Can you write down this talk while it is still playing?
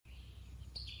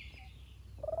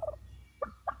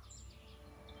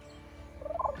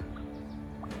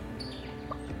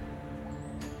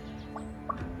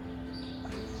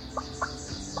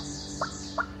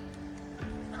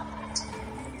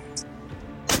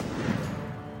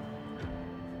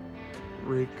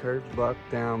recurve buck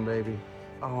down, baby.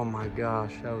 Oh my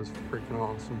gosh, that was freaking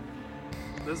awesome.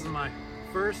 This is my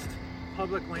first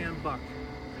public land buck.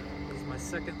 This is my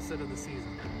second sit of the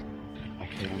season.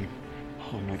 Okay,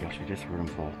 oh my gosh, I just heard him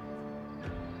fall.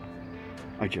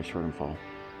 I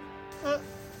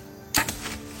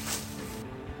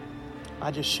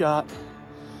just shot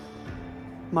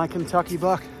my Kentucky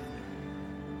buck.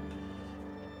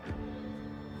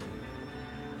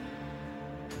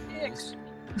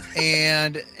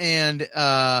 and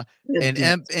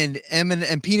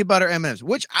peanut butter M&Ms,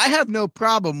 which I have no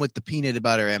problem with the peanut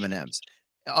butter M&Ms.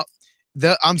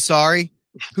 I'm sorry,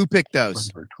 who picked those?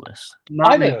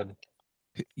 I did.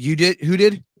 You did? Who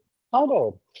did? I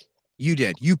did. You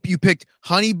did. You picked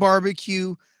honey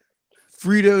barbecue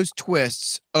Fritos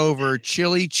twists over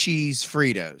chili cheese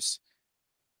Fritos.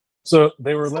 So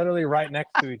they were literally right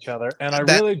next to each other, and I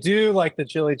really do like the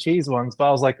chili cheese ones, but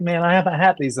I was like, man, I haven't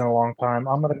had these in a long time.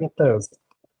 I'm gonna get those.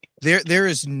 There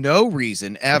is no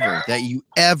reason ever that you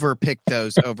ever pick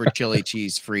those over chili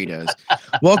cheese Fritos.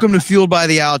 Welcome to Fueled by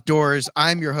the Outdoors.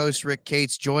 I'm your host, Rick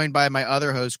Cates, joined by my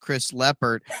other host, Chris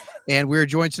Leppert, and we're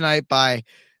joined tonight by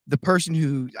the person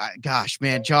who, gosh,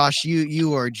 man, Josh,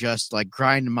 you are just like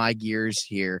grinding my gears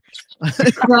here.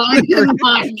 Grinding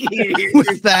my gears.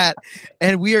 With that,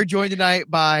 and we are joined tonight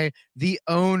by the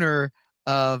owner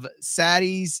of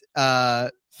Satties,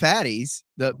 Fatties,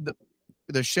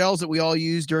 the shells that we all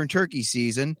use during turkey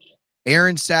season,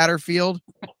 Aaron Satterfield.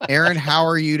 Aaron, how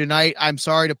are you tonight? I'm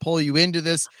sorry to pull you into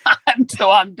this. I'm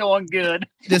doing good.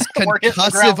 This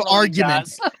concussive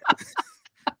argument.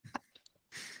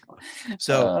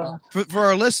 So for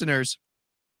our listeners,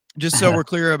 just so we're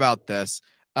clear about this,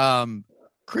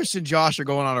 Chris and Josh are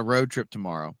going on a road trip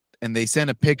tomorrow, and they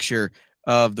sent a picture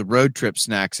of the road trip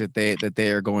snacks that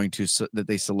they are going to that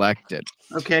they selected.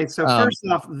 Okay, so first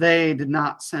off, they did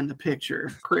not send a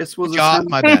picture. Chris was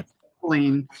my bad.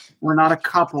 Clean. We're not a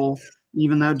couple,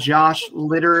 even though Josh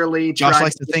literally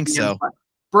likes to think so.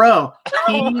 Bro,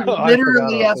 he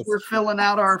literally, as we're filling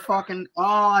out our fucking,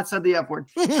 I said the F word.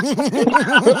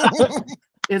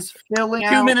 is filling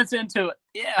out 2 minutes into it.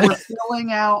 Yeah. We're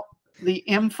filling out the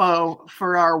info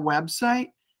for our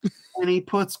website, and he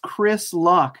puts Chris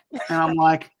Luck. And I'm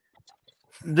like,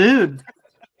 dude,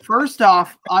 first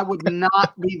off, I would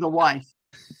not be the wife.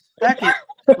 Second,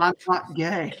 I'm not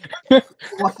gay.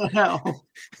 What the hell?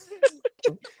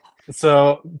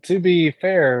 So to be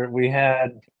fair, we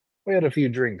had a few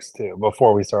drinks too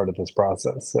before we started this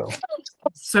process.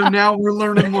 So now we're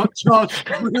learning what Josh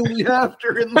really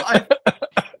after in life.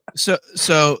 So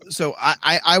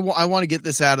I want to get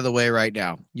this out of the way right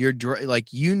now. You're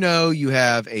like, you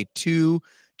have a 2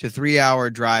 to 3 hour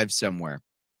drive somewhere.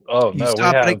 Oh no,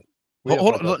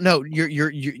 hold on. No,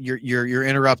 you're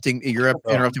interrupting. You're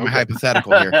interrupting my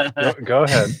hypothetical here. Go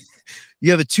ahead.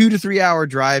 You have a 2 to 3 hour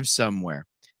drive somewhere.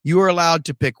 You are allowed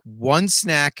to pick one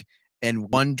snack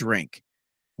and one drink.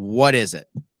 What is it?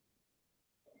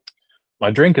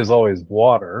 My drink is always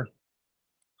water.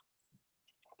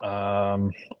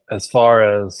 As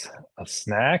far as a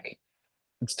snack,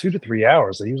 it's 2 to 3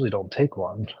 hours. I usually don't take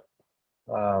one.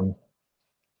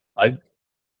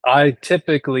 I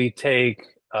typically take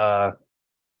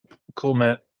Cool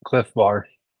Mint Cliff Bar.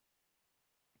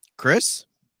 Chris?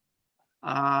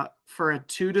 For a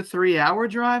 2 to 3 hour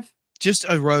drive? Just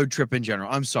a road trip in general.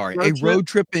 I'm sorry. Road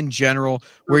trip in general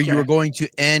where you are going to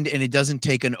end and it doesn't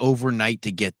take an overnight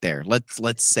to get there.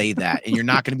 Let's say that. And you're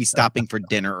not going to be stopping for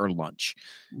dinner or lunch.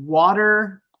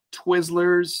 Water,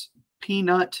 Twizzlers,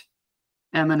 peanut,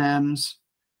 M&Ms,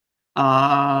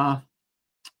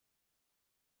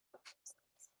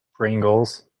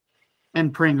 Pringles.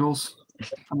 And Pringles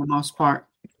for the most part.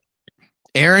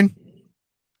 Aaron?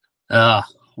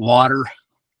 Water,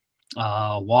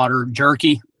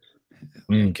 jerky.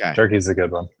 Okay. Jerky's a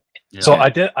good one. Yeah. So I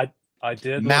did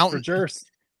Mountain Dew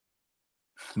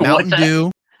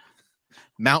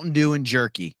and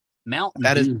jerky.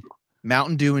 Mountain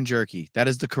Dew and jerky. That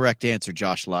is the correct answer,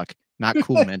 Josh Luck, not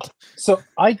Cool Mint. So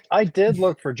I did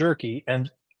look for jerky,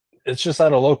 and it's just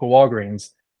at a local Walgreens.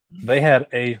 They had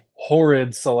a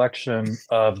horrid selection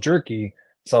of jerky.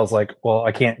 So I was like, well,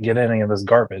 I can't get any of this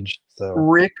garbage. So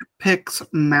Rick picks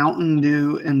Mountain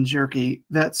Dew and jerky.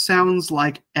 That sounds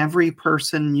like every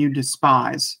person you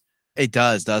despise. It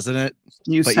does, doesn't it?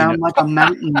 You sound like a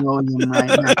Mountain William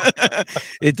right now.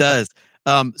 It does.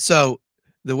 So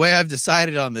the way I've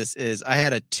decided on this is I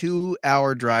had a 2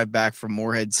 hour drive back from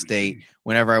Morehead State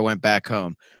whenever I went back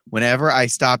home. Whenever I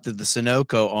stopped at the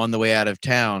Sunoco on the way out of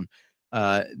town,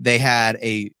 they had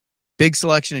a big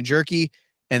selection of jerky,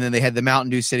 and then they had the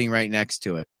Mountain Dew sitting right next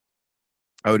to it.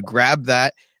 I would grab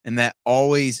that, and that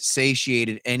always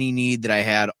satiated any need that I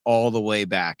had all the way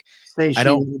back. I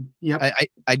don't. Yep.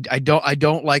 I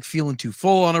don't like feeling too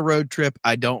full on a road trip.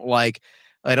 I don't like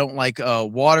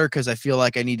water because I feel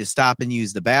like I need to stop and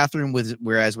use the bathroom.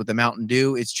 Whereas with the Mountain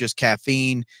Dew, it's just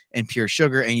caffeine and pure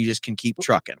sugar, and you just can keep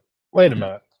trucking. Wait a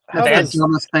minute. That's the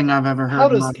dumbest thing I've ever heard. How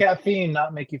does caffeine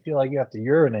not make you feel like you have to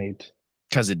urinate?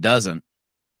 Because it doesn't.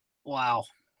 Wow.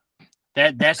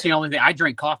 That's the only thing. I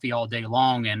drink coffee all day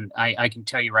long, and I can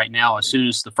tell you right now, as soon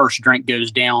as the first drink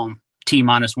goes down,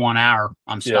 T-minus 1 hour,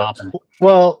 I'm stopping.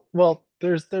 Well,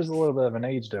 there's a little bit of an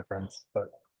age difference, but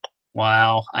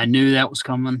wow, I knew that was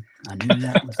coming.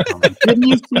 Didn't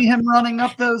you see him running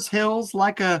up those hills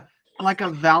like a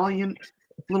valiant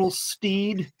little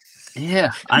steed?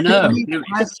 Yeah, I know.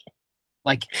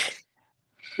 Like,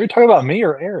 you're talking about me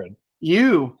or Aaron?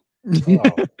 You. Oh.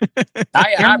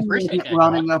 I appreciate that.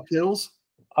 Running up hills.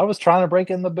 I was trying to break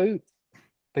in the boot.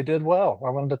 They did well. I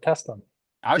wanted to test them.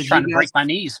 I was trying to break my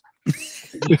knees.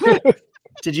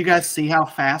 Did you guys see how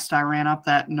fast I ran up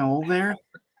that knoll there?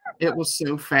 It was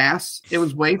so fast. It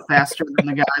was way faster than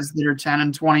the guys that are 10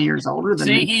 and 20 years older than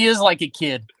me. See, he is like a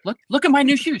kid. Look at my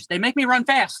new shoes. They make me run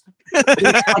fast. Look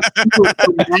what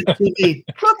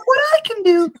I can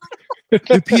do. The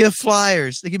PF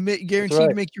Flyers. They can guaranteed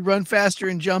to make you run faster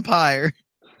and jump higher.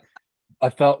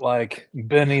 I felt like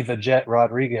Benny the Jet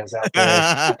Rodriguez out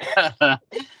there.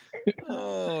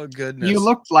 Oh, goodness. You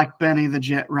looked like Benny the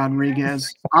Jet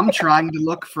Rodriguez. I'm trying to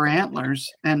look for antlers,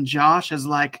 and Josh is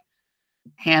like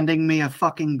handing me a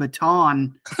fucking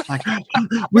baton. Like,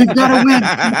 we've got to win.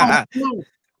 Come on.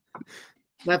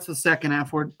 That's the second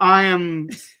F word. I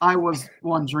was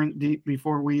one drink deep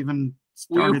before we even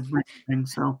started drinking.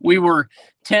 So we were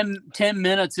 10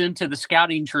 minutes into the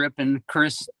scouting trip, and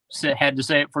Chris had to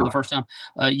say it for the first time.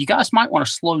 You guys might want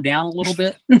to slow down a little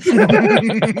bit.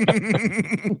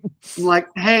 Like,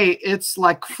 hey, it's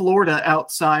like Florida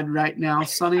outside right now,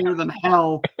 sunnier than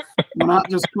hell. We're not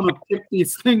just going to pick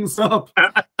these things up.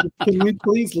 Can we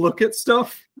please look at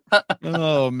stuff?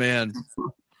 Oh, man.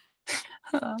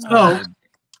 So,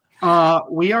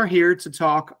 we are here to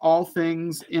talk all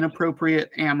things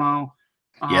inappropriate ammo.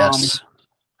 Yes.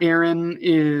 Aaron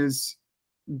is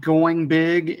going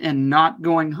big and not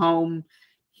going home.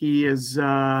 He is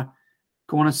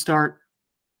going to start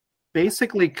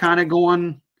basically kind of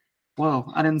going.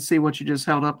 Whoa, I didn't see what you just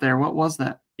held up there. What was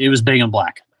that? It was big and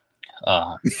black.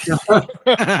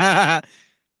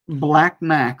 Black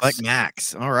Max. Black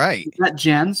Max. All right. Is that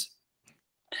Jen's?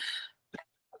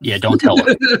 Yeah, don't tell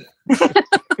her.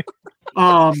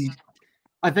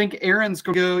 I think Aaron's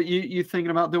going to go. You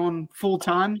thinking about doing full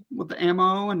time with the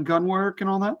ammo and gun work and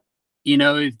all that? You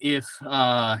know, if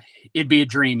it'd be a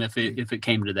dream if it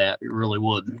came to that, it really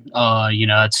would. You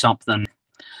know, it's something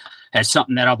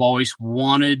that I've always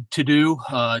wanted to do.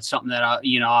 It's something that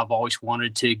I've always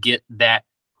wanted to get that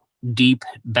deep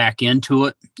back into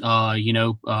it.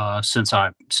 Since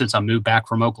I moved back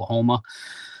from Oklahoma,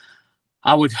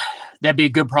 that'd be a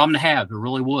good problem to have. It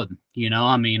really would. You know,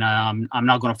 I mean, I'm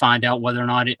not going to find out whether or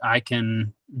not I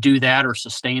can do that or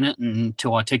sustain it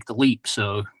until I take the leap.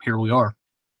 So here we are.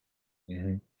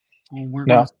 Mm-hmm. Well, we're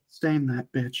going to sustain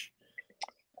that bitch.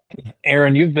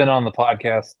 Aaron, you've been on the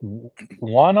podcast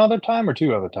one other time or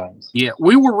two other times? Yeah,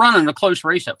 we were running a close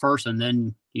race at first, and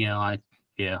then Then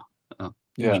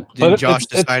Josh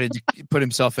decided to put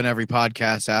himself in every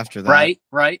podcast after that.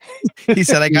 Right. He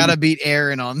said, I got to beat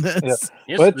Aaron on this.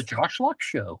 Yeah. It's the Josh Luck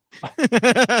Show.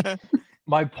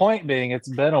 My point being, it's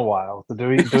been a while. So do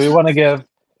we want to give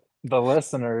the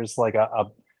listeners like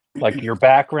like your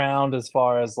background as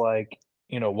far as like,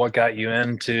 what got you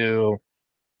into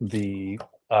the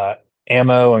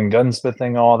ammo and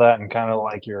gunsmithing, all that, and kind of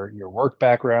like your work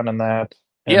background in that?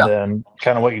 And then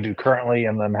kind of what you do currently,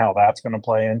 and then how that's going to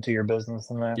play into your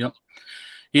business and that. Yep.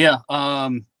 Yeah.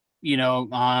 You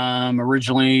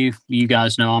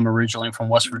guys know I'm originally from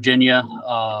West Virginia.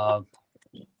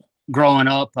 Growing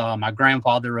up, my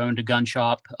grandfather owned a gun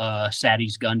shop,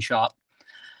 Satties gun shop.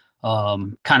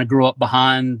 Kind of grew up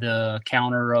behind the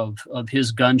counter of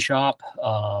his gun shop.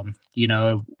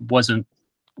 It wasn't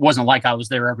like I was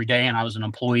there every day and I was an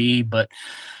employee, but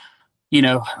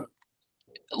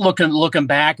looking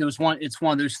back, it's one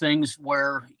of those things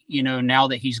where, now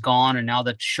that he's gone and now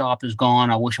that the shop is gone,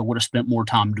 I wish I would have spent more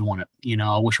time doing it.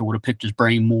 I wish I would have picked his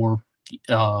brain more,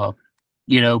 but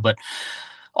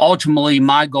ultimately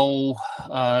my goal,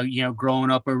 growing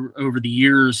up over the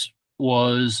years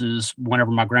is whenever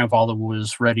my grandfather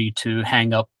was ready to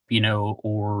hang up,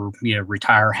 or,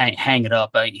 retire, hang it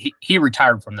up. He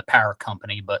retired from the power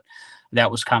company, but that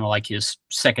was kind of like his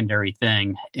secondary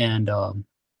thing. And,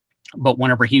 But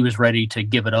whenever he was ready to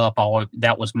give it up,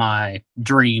 that was my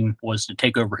dream, was to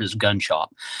take over his gun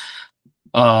shop.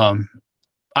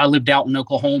 I lived out in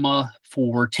Oklahoma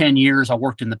for 10 years. I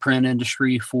worked in the print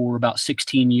industry for about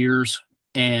 16 years.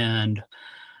 And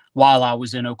while I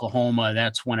was in Oklahoma,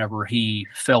 that's whenever he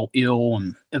fell ill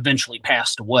and eventually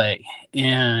passed away.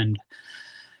 And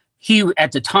he,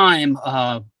 at the time,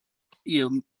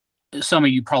 some of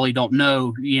you probably don't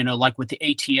know, like with the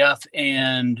ATF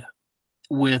and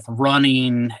with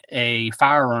running a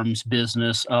firearms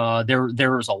business,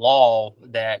 there was a law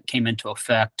that came into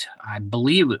effect. I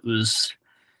believe it was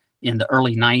in the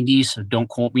early 90s, so don't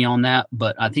quote me on that,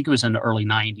 but I think it was in the early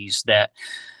 90s that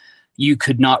you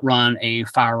could not run a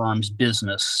firearms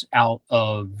business out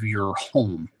of your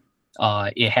home.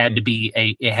 It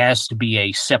has to be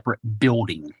a separate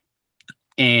building.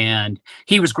 And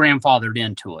he was grandfathered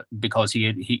into it because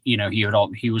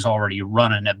he was already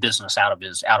running a business out of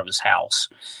his house.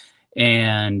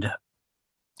 And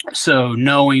so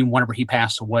knowing whenever he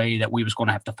passed away that we was going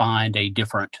to have to find a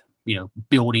different,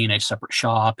 building, a separate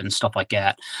shop and stuff like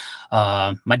that.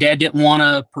 My dad didn't want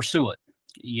to pursue it.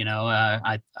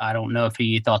 I don't know if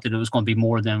he thought that it was going to be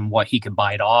more than what he could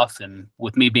bite off. And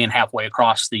with me being halfway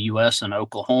across the U.S. and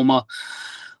Oklahoma,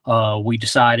 we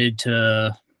decided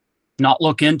to not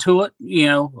look into it,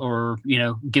 or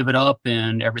give it up,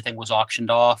 and everything was auctioned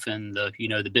off, and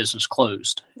the business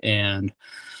closed. And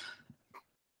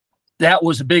that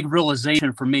was a big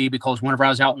realization for me, because whenever I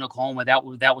was out in Oklahoma,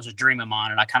 that was a dream of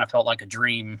mine, and I kind of felt like a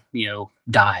dream,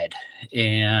 died.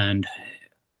 And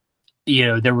I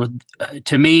feel that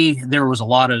there was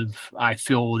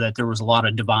a lot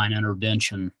of divine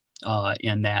intervention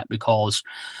in that, because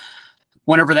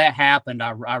whenever that happened,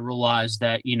 I realized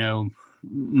that,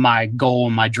 my goal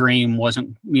and my dream was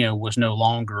no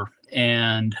longer.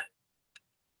 And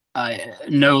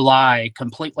no lie,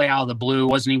 completely out of the blue,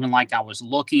 wasn't even like I was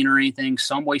looking or anything.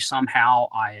 Some way, somehow,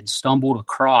 I had stumbled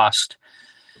across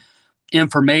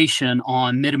information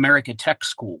on Mid-America Tech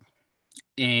School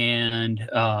and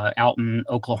out in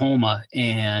Oklahoma,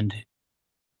 and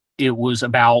it was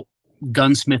about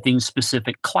gunsmithing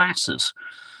specific classes,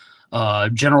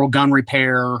 general gun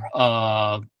repair,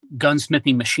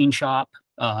 gunsmithing machine shop,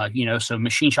 so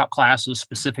machine shop classes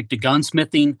specific to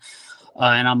gunsmithing.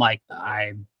 And I'm like,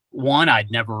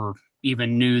 I'd never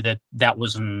even knew that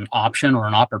was an option or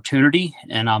an opportunity.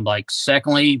 And I'm like,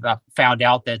 secondly, I found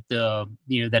out that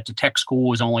the tech school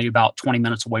was only about 20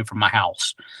 minutes away from my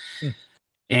house.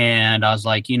 And I was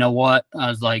like, you know what?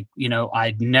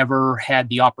 I'd never had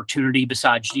the opportunity,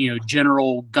 besides,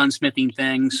 general gunsmithing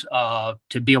things,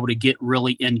 to be able to get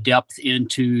really in depth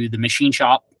into the machine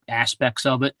shop aspects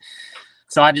of it.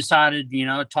 So I decided,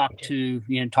 talk to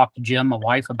Jim, my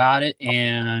wife, about it.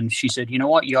 And she said, you know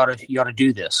what, you ought to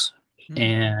do this.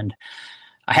 And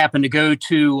I happened to go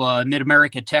to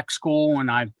Mid-America Tech School, and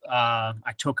I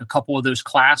took a couple of those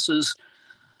classes,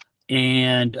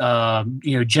 and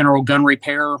general gun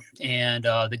repair and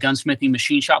the gunsmithing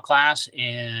machine shop class.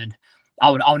 And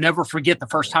I'll never forget the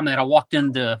first time that I walked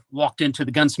into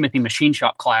the gunsmithing machine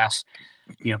shop class.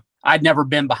 I'd never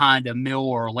been behind a mill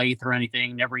or a lathe or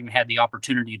anything, never even had the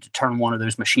opportunity to turn one of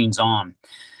those machines on.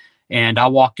 And I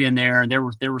walked in there, and there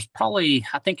was probably,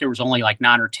 I think there was only like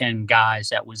 9 or 10 guys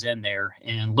that was in there.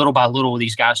 And little by little,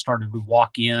 these guys started to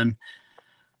walk in,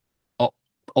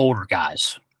 older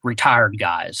guys, retired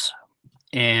guys.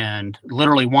 And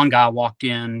literally one guy walked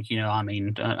in,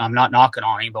 I'm not knocking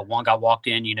on him, but one guy walked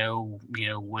in,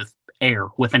 with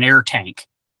an air tank,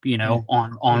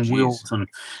 on wheels, and,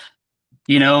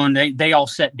 and they all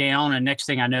sat down. And next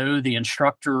thing I know, the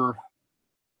instructor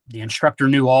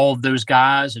knew all of those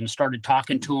guys and started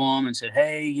talking to them and said,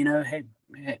 hey,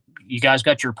 you guys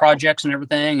got your projects and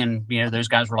everything? And, those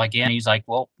guys were like, yeah. And he's like,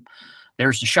 well,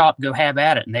 there's the shop, go have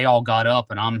at it. And they all got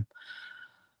up, and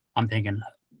I'm thinking,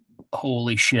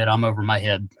 holy shit, I'm over my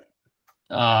head.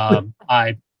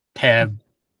 I have,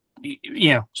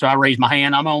 so I raised my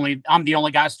hand. I'm the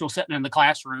only guy still sitting in the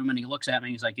classroom. And he looks at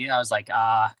me, he's like, yeah. I was like,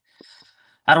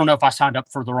 I don't know if I signed up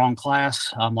for the wrong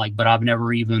class. I'm like, but I've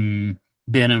never even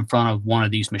been in front of one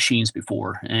of these machines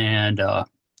before. And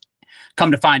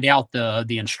come to find out,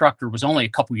 the instructor was only a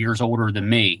couple years older than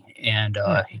me. And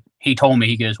he told me,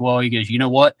 he goes, you know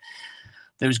what?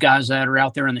 Those guys that are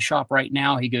out there in the shop right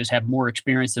now, he goes, have more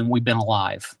experience than we've been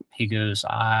alive. He goes,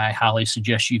 I highly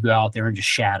suggest you go out there and just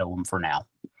shadow them for now.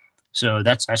 So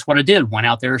that's what I did. Went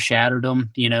out there, shadowed them,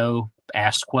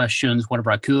 asked questions whenever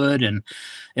I could, and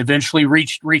eventually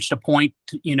reached a point,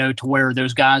 to where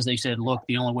those guys, they said, look,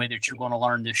 the only way that you're going to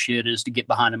learn this shit is to get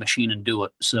behind a machine and do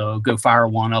it. So go fire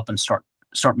one up and start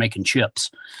making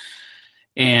chips.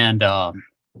 And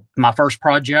my first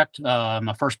project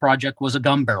was a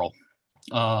gun barrel.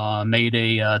 Made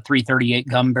a 338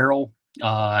 gun barrel.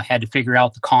 Had to figure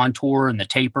out the contour and the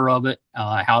taper of it,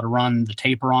 how to run the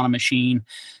taper on a machine,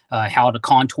 how to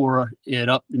contour it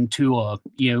up into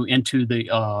into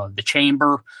the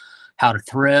chamber, how to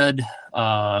thread,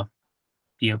 trial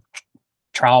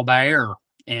by error.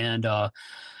 And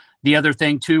the other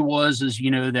thing too is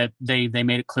that they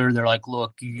made it clear, they're like,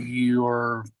 look,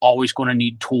 you're always going to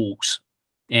need tools,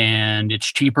 and it's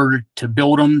cheaper to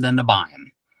build them than to buy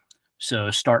them.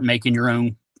 So start making your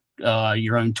own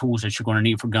tools that you're going to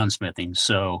need for gunsmithing.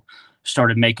 So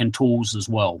started making tools as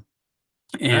well.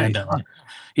 And Nice.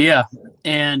 yeah,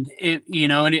 and it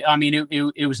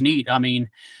was neat. I mean,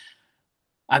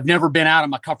 I've never been out of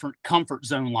my comfort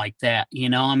zone like that.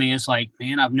 It's like,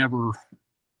 man, I've never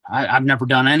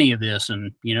done any of this,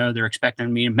 and they're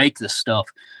expecting me to make this stuff.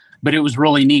 But it was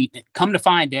really neat. Come to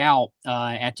find out,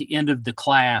 at the end of the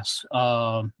class,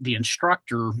 the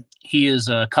instructor, he is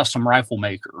a custom rifle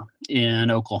maker in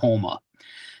Oklahoma,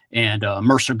 and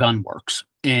Mercer Gunworks.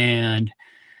 And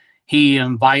he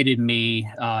invited me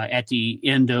at the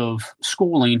end of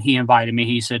schooling. He invited me.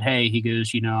 He said, hey, he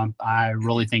goes, I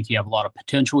really think you have a lot of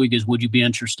potential. He goes, would you be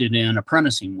interested in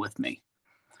apprenticing with me?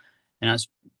 And I was,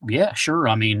 yeah, sure.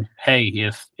 I mean, hey,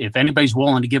 if anybody's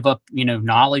willing to give up,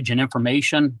 knowledge and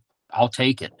information, I'll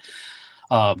take it.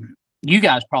 You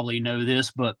guys probably know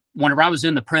this, but whenever I was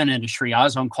in the print industry, I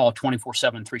was on call 24/7,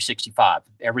 365.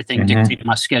 Everything dictated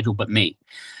my schedule but me.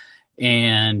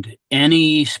 And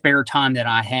any spare time that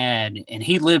I had, and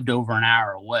he lived over an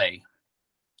hour away,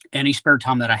 any spare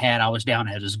time that I had, I was down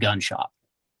at his gun shop.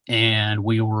 And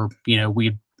we were,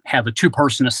 we'd have a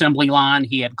 2-person assembly line.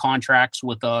 He had contracts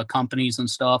with companies and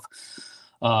stuff.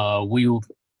 We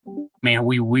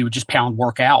would just pound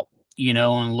work out.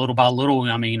 And little by little,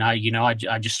 I mean, I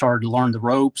just started to learn the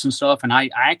ropes and stuff. And I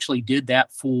actually did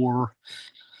that for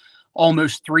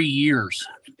almost 3 years.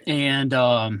 And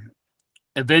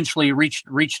eventually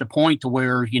reached a point to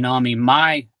where,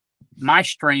 my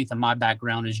strength and my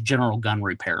background is general gun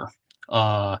repair.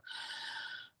 I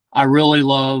really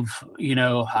love,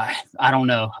 I don't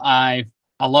know. I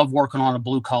love working on a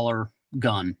blue collar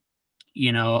gun.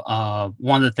 One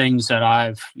of the things that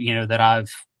I've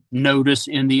noticed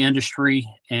in the industry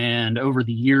and over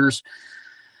the years,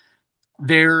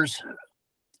 there's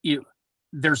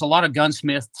a lot of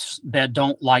gunsmiths that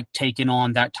don't like taking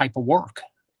on that type of work.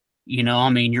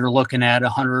 You're looking at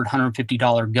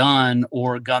 $150 gun,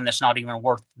 or a gun that's not even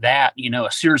worth that. A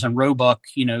Sears and Roebuck,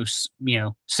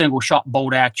 single shot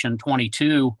bolt action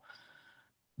 22,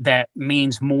 that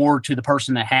means more to the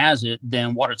person that has it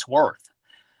than what it's worth.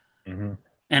 Mm-hmm.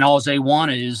 And all they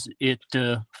want is it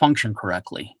to function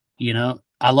correctly.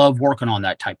 I love working on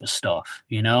that type of stuff.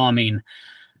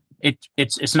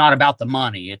 It's not about the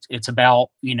money. It's about,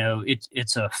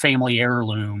 it's a family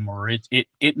heirloom, or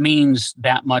it means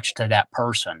that much to that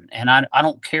person. And I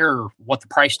don't care what the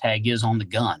price tag is on the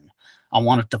gun. I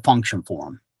want it to function for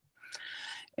them.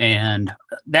 And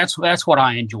that's what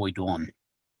I enjoy doing.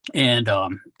 And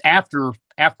after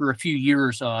a few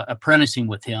years apprenticing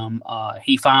with him,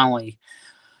 he finally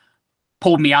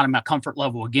pulled me out of my comfort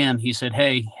level again. He said,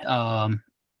 hey,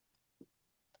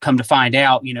 come to find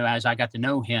out, as I got to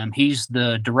know him, he's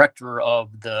the director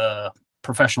of the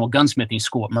professional gunsmithing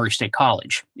school at Murray State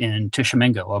College in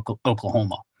Tishomingo,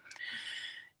 Oklahoma.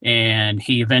 And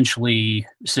he eventually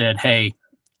said, hey,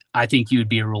 I think you'd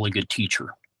be a really good teacher.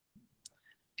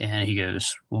 And he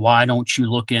goes, why don't you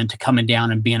look into coming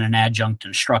down and being an adjunct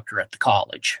instructor at the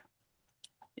college?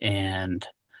 And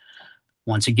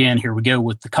once again, here we go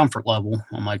with the comfort level.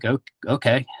 I'm like,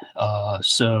 okay.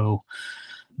 So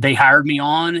they hired me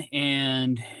on,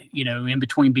 and, in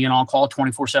between being on call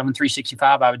 24/7,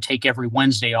 365, I would take every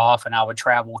Wednesday off, and I would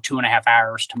travel 2.5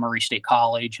 hours to Murray State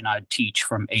College, and I'd teach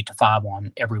from 8 to 5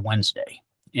 on every Wednesday,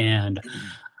 and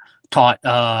taught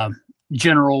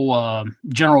general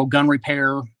gun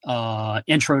repair,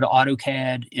 intro to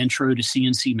AutoCAD, intro to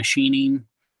CNC machining,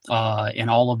 and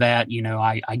all of that.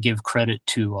 I give credit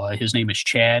to his name is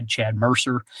Chad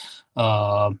Mercer.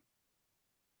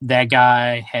 That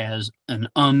guy has an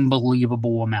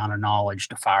unbelievable amount of knowledge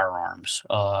to firearms.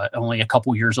 Only a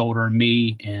couple years older than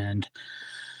me, and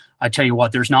I tell you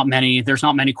what, there's not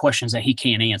many questions that he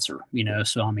can't answer.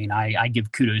 So I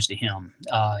give kudos to him,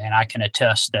 and I can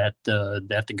attest that the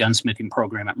gunsmithing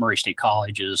program at Murray State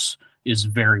College is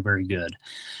very, very good.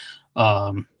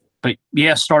 But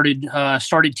yeah, started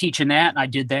teaching that, and I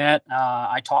did that.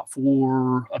 I taught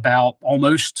for about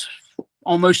almost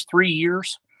 3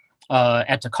 years.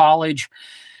 At the college,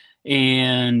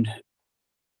 and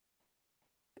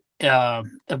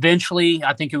eventually,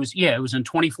 I think it was in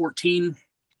 2014.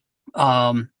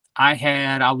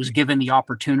 I was given the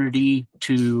opportunity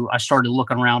I started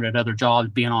looking around at other jobs,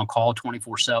 being on call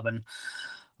 24/7,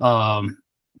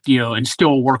 and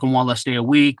still working one less day a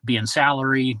week, being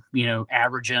salary,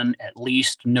 averaging at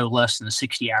least no less than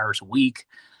 60 hours a week.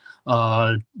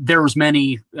 There was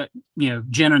many,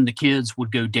 Jen and the kids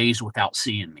would go days without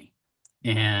seeing me.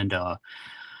 And,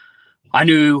 I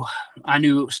knew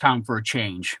it was time for a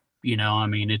change.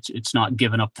 It's not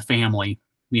giving up the family,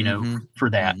 for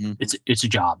that. It's a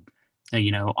job.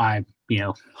 I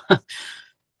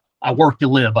work to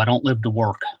live. I don't live to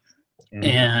work.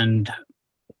 And,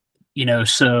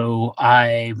 so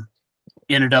I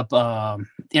ended up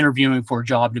interviewing for a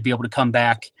job to be able to come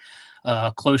back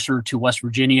closer to West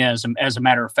Virginia. As a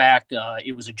matter of fact,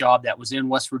 it was a job that was in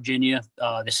West Virginia,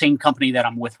 the same company that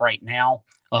I'm with right now,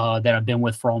 that I've been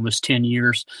with for almost 10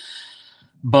 years.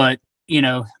 But,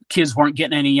 kids weren't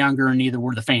getting any younger, and neither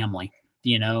were the family,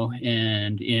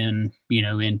 and in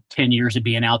 10 years of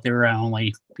being out there, I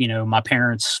only, my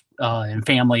parents and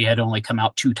family had only come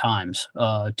out 2 times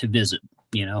to visit,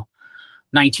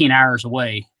 19 hours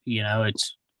away,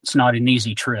 it's not an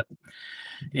easy trip.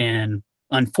 And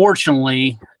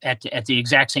unfortunately, at the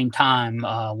exact same time,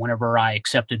 whenever I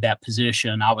accepted that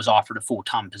position, I was offered a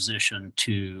full-time position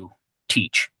to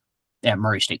teach at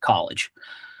Murray State College.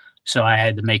 So I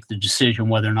had to make the decision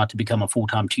whether or not to become a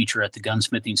full-time teacher at the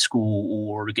gunsmithing school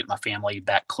or to get my family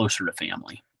back closer to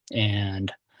family.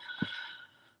 And,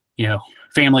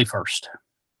 family first.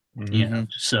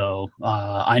 So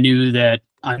I knew that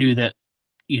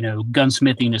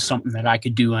gunsmithing is something that I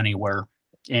could do anywhere.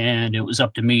 And it was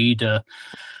up to me to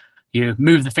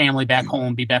move the family back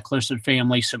home, be back closer to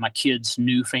family, so my kids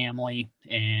knew family,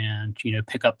 and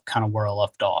pick up kind of where I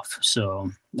left off.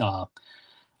 So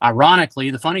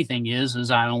ironically, the funny thing is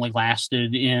I only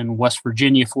lasted in West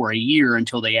Virginia for a year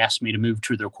until they asked me to move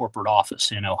to their corporate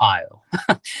office in Ohio.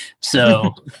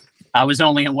 So I was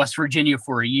only in West Virginia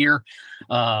for a year.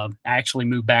 I actually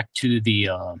moved back to the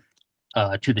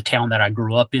town that I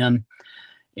grew up in.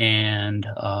 And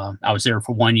I was there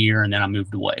for 1 year, and then I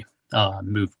moved away,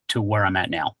 moved to where I'm at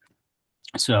now.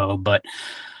 So, but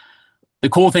the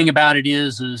cool thing about it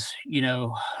is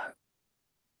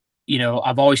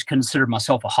I've always considered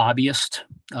myself a hobbyist,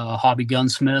 hobby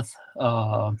gunsmith,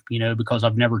 because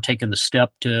I've never taken the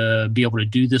step to be able to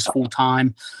do this full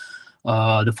time.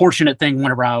 The fortunate thing,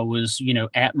 whenever I was,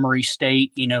 at Murray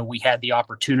State, we had the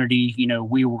opportunity,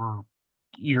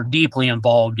 you're deeply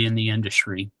involved in the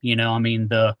industry.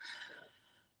 To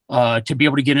be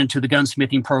able to get into the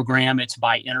gunsmithing program, it's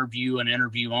by interview and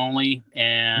interview only.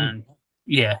 And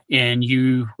and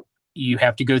you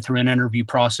have to go through an interview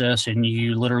process, and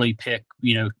you literally pick,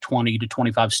 20 to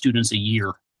 25 students a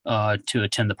year to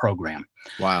attend the program.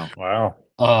 Wow.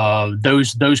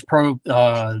 Once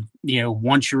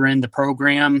you're in the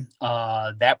program,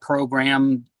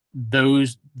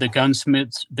 the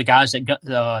gunsmiths, the guys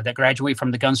that graduate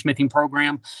from the gunsmithing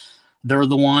program, they're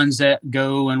the ones that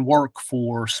go and work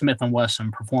for Smith &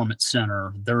 Wesson Performance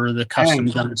Center. They're the custom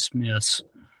gunsmiths.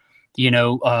 They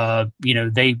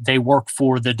work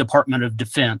for the Department of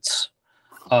Defense.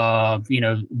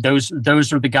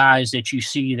 Those are the guys that you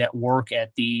see that work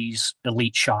at these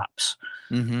elite shops.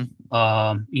 And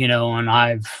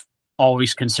I've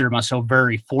always considered myself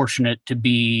very fortunate to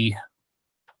be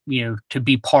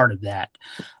part of that.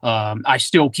 I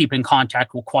still keep in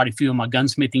contact with quite a few of my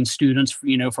gunsmithing students,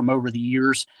 from over the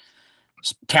years.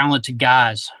 Talented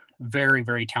guys, very,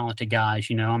 very talented guys.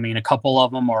 A couple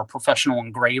of them are professional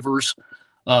engravers.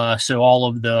 So all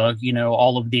of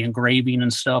the engraving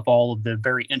and stuff, all of the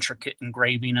very intricate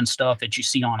engraving and stuff that you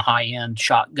see on high-end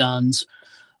shotguns,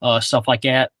 stuff like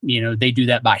that, they do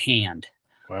that by hand.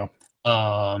 Wow.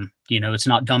 It's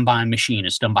not done by a machine,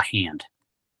 it's done by hand.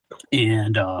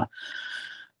 And,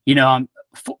 I'm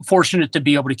fortunate to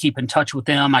be able to keep in touch with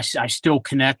them. I still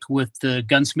connect with the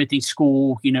gunsmithing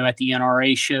school, at the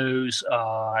NRA shows.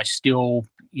 I still,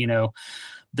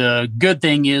 the good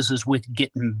thing is with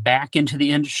getting back into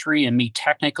the industry and me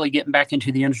technically getting back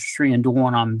into the industry and doing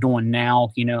what I'm doing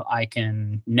now, I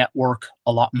can network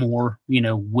a lot more,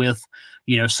 with,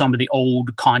 some of the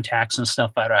old contacts and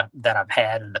stuff that I've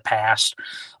had in the past,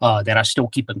 that I still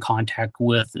keep in contact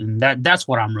with. And that's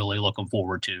what I'm really looking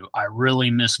forward to. I really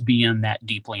miss being that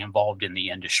deeply involved in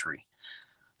the industry.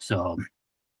 So.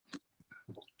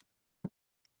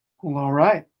 Well, all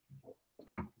right.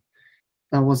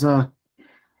 That was a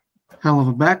hell of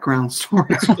a background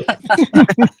story.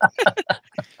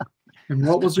 And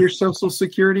what was your social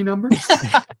security number?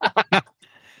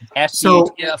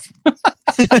 SCHF.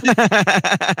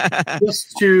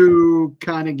 Just to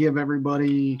kind of give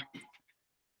everybody,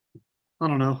 I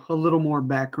don't know, a little more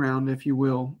background, if you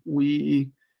will.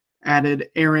 We added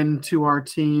Aaron to our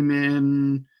team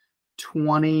in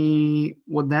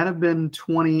would that have been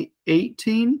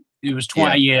 2018? It was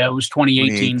 20. Yeah, it was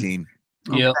 2018. 2018.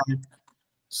 Yep. Okay.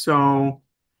 So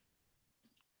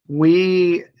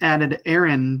we added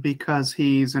Aaron because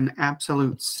he's an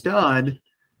absolute stud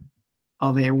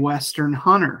of a Western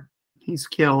hunter. He's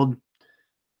killed,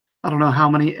 I don't know how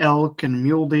many elk and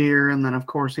mule deer, and then of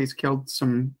course he's killed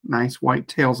some nice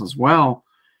whitetails as well.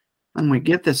 And we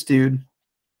get this dude,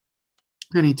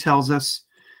 and he tells us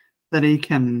that he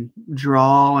can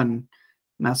draw and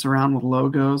mess around with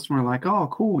logos. And we're like, oh,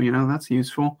 cool, that's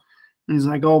useful. And he's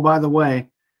like, oh, by the way,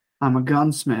 I'm a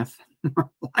gunsmith.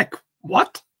 Like,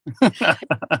 what?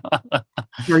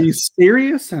 Are you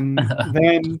serious? And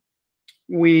then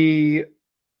we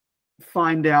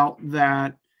find out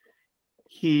that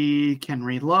he can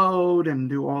reload and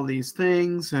do all these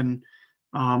things. And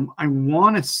I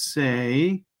want to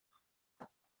say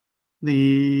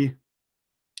the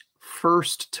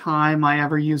first time I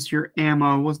ever used your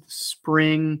ammo was the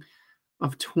spring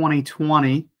of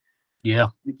 2020. Yeah.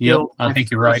 Yep. I think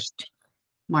you're right.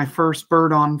 My first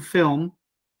bird on film,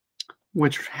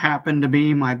 which happened to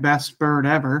be my best bird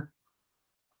ever.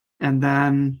 And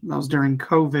then that was during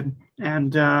COVID.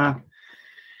 And I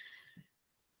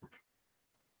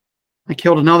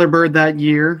killed another bird that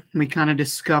year. We kind of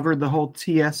discovered the whole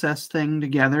TSS thing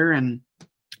together, and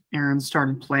Aaron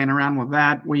started playing around with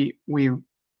that. We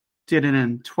did it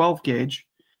in 12 gauge.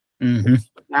 Mm-hmm.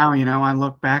 Now, I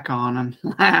look back on and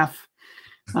laugh.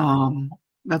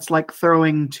 That's like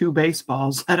throwing 2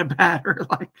 baseballs at a batter.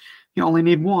 Like, you only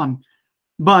need one.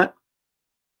 But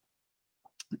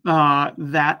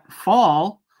that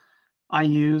fall, I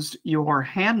used your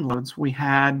hand loads. We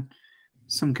had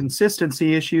some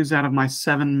consistency issues out of my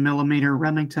 7mm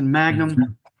Remington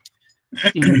Magnum.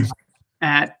 And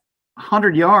at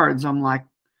 100 yards, I'm like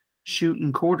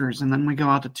shooting quarters, and then we go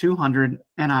out to 200,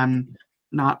 and I'm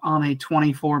not on a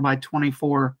 24 by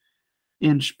 24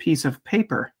 inch piece of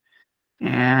paper.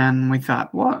 And we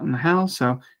thought, what in the hell?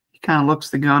 So he kind of looks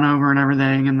the gun over and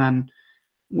everything, and then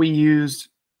we used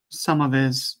some of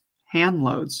his hand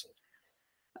loads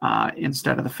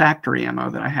instead of the factory ammo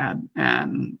that I had.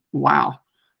 And wow,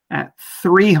 at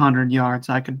 300 yards,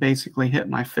 I could basically hit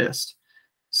my fist.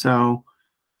 So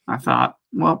I thought,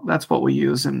 well, that's what we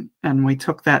use. And we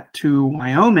took that to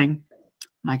Wyoming,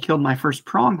 and I killed my first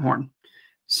pronghorn.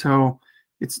 So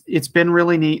it's been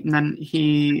really neat. And then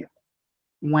he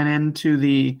went into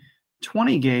the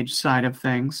 20 gauge side of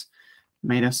things,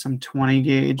 made us some 20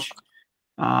 gauge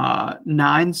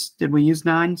nines. Did we use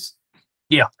nines?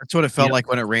 Yeah. That's what it felt like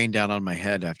when it rained down on my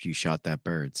head after you shot that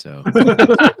bird. So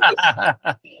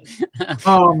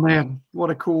Oh man, what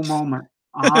a cool moment.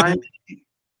 I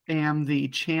am the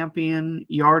champion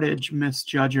yardage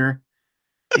misjudger,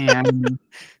 and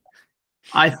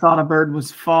I thought a bird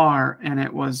was far, and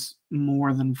it was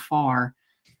more than far.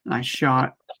 And I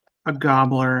shot a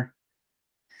gobbler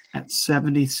at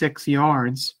 76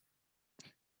 yards.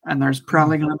 And there's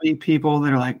probably going to be people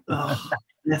that are like, oh,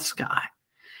 this guy.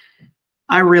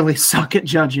 I really suck at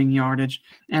judging yardage,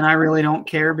 and I really don't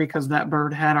care because that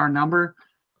bird had our number.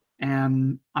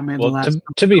 And I made the last.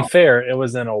 To be fair, it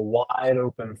was in a wide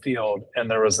open field,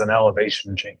 and there was an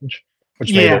elevation change,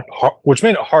 which made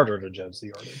it harder to judge the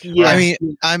yardage. Yeah,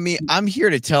 I mean, I'm here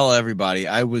to tell everybody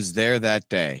I was there that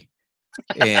day,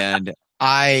 and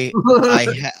I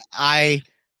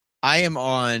am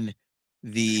on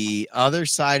the other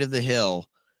side of the hill,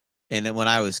 and then when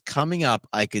I was coming up,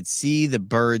 I could see the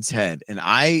bird's head, and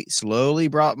I slowly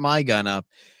brought my gun up,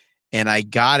 and I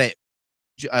got it.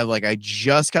 I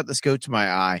just got the scope to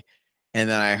my eye, and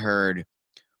then I heard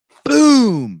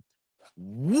boom,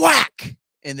 whack,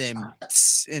 and then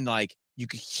and like you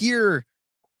could hear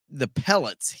the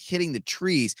pellets hitting the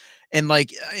trees. And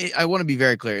like I want to be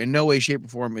very clear, in no way, shape, or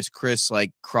form is Chris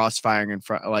like crossfiring in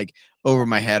front, like over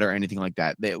my head or anything like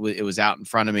that. It was out in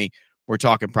front of me. We're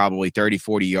talking probably 30,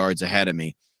 40 yards ahead of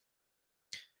me.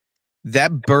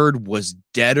 That bird was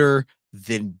deader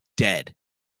than dead.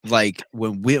 Like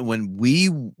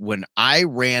when I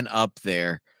ran up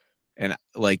there, and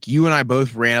like you and I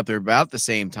both ran up there about the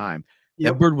same time,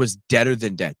 that bird was deader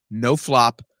than dead. No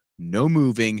flop, no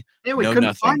moving, yeah, we no couldn't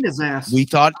nothing. find his ass. We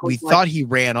thought he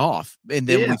ran off, and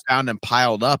then we found him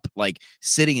piled up, like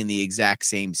sitting in the exact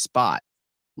same spot,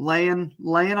 laying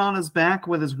on his back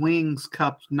with his wings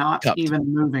cupped, not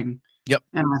even moving. Yep.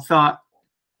 And I thought,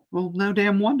 well, no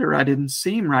damn wonder I didn't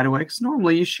see him right away, because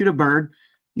normally you shoot a bird,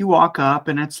 you walk up,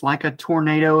 and it's like a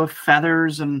tornado of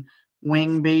feathers and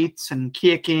wing beats and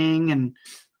kicking and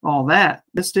all that.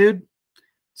 This dude,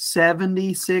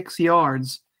 76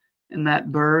 yards, and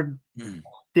that bird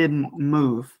didn't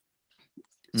move.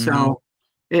 So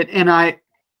I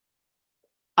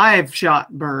have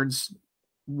shot birds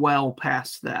well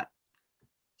past that,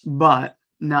 but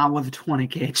not with a 20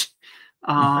 gauge.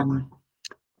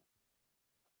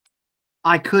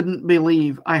 I couldn't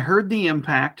believe, I heard the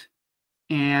impact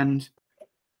and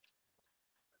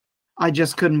I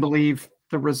just couldn't believe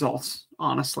the results,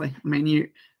 honestly. I mean, you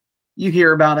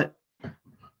hear about it,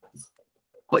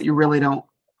 but you really don't.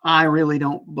 I really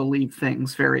don't believe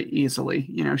things very easily.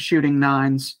 You know, shooting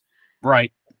nines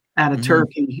Right. at a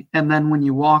turkey, and then when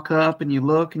you walk up and you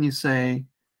look and you say,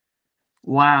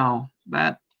 wow,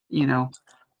 that, you know,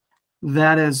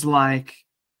 that is like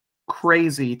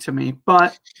crazy to me.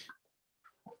 But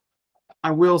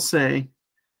I will say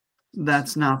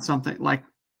that's not something like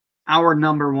our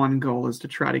number one goal is to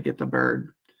try to get the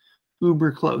bird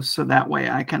uber close so that way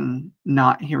I can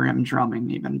not hear him drumming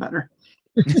even better.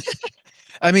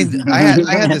 I mean, I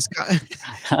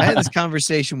had this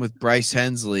conversation with Bryce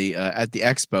Hensley at the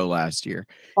expo last year.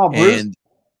 Oh, Bruce? And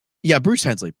yeah, Bruce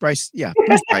Hensley. Bryce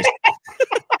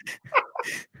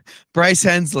Bryce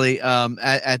Hensley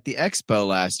at the expo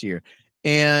last year.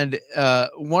 And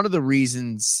one of the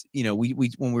reasons, you know, we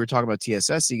when we were talking about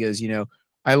TSS, he goes, you know,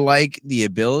 I like the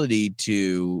ability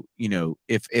to, you know,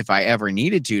 if I ever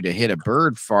needed to hit a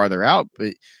bird farther out,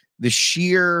 but the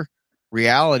sheer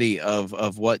reality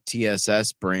of what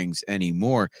TSS brings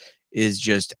anymore is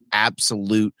just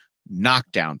absolute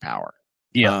knockdown power.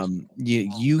 Yeah.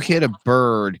 You hit a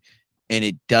bird and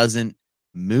it doesn't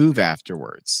move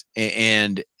afterwards.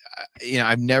 And you know,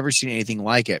 I've never seen anything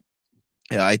like it.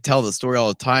 I tell the story all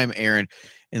the time, Aaron,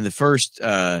 in the first,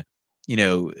 you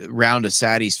know, round of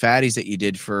Fatties that you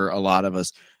did for a lot of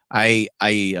us. I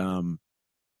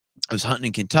was hunting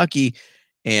in Kentucky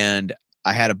and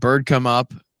I had a bird come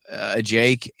up, a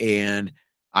Jake, and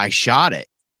I shot it.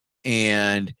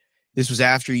 And this was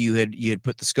after you had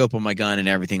put the scope on my gun and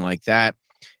everything like that.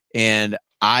 And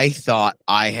I thought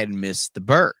I had missed the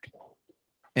bird.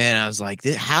 And I was like,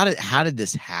 how did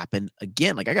this happen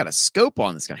again? Like, I got a scope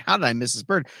on this guy. How did I miss this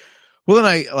bird? Well, then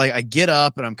I get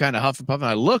up and I'm kind of huffing puffing.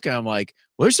 I look and I'm like,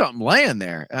 well, there's something laying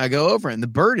there. And I go over and the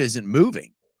bird isn't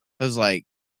moving. I was like,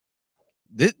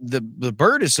 the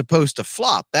bird is supposed to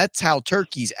flop. That's how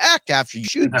turkeys act after you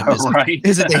shoot them.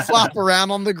 Is that they flop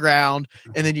around on the ground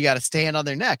and then you got to stand on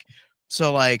their neck.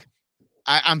 So like,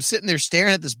 I'm sitting there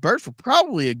staring at this bird for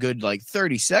probably a good like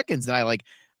 30 seconds. And I like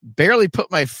barely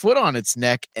put my foot on its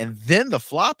neck. And then the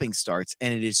flopping starts.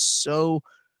 And it is so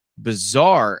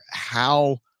bizarre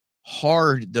how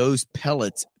hard those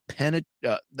pellets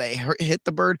they hit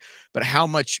the bird, but how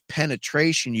much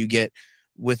penetration you get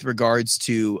with regards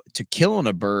to killing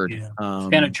a bird. Yeah.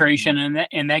 Penetration,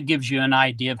 and that gives you an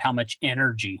idea of how much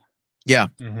energy you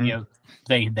know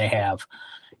they have.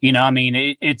 You know, I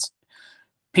mean, it's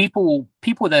people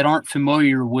that aren't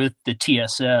familiar with the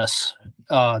TSS,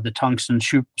 the tungsten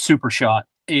super shot.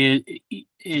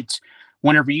 It's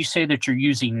whenever you say that you're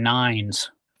using nines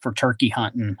for turkey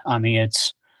hunting, I mean,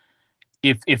 it's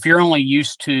if you're only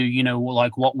used to, you know,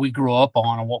 like what we grew up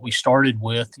on and what we started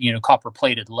with, you know, copper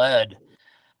plated lead,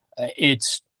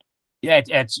 it's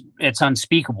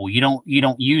unspeakable. You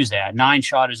don't use that.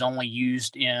 9-shot is only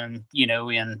used in, you know,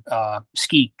 in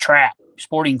skeet, trap,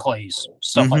 sporting clays,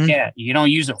 stuff like that. You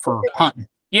don't use it for hunting.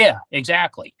 Yeah,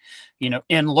 exactly. You know,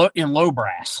 in low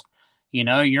brass, you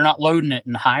know, you're not loading it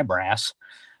in high brass.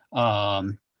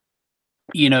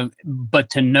 You know, but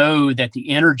to know that the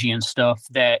energy and stuff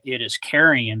that it is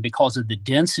carrying because of the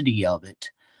density of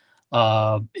it,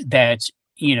 that's,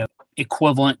 you know,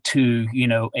 equivalent to, you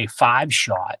know, a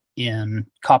 5-shot in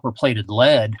copper plated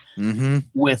lead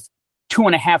with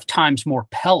 2.5 times more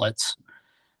pellets.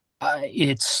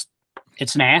 It's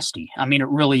nasty. I mean, it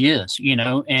really is, you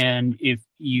know, and if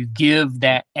you give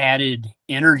that added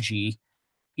energy,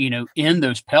 you know, in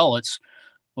those pellets,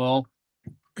 well,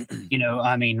 you know,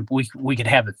 I mean, we could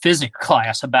have a physics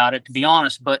class about it, to be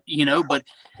honest, but you know,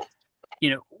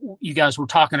 you guys were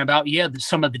talking about,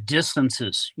 some of the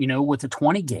distances, you know, with the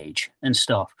 20 gauge and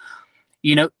stuff.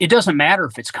 You know, it doesn't matter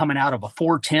if it's coming out of a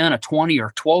 410, a 20,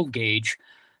 or 12 gauge.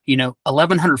 You know,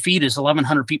 1,100 feet is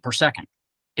 1,100 feet per second.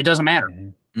 It doesn't matter.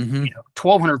 You know,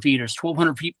 1,200 feet is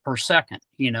 1,200 feet per second.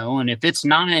 You know, and if it's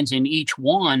nines in each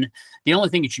one, the only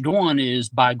thing that you're doing is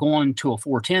by going to a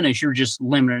 410 is you're just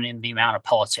limiting the amount of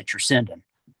pellets that you're sending.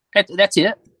 That's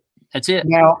it. That's it.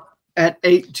 Now, at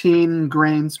 18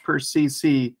 grains per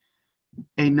cc,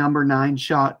 a number 9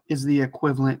 shot is the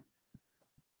equivalent.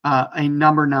 A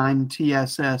number 9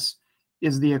 TSS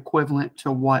is the equivalent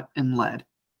to what in lead?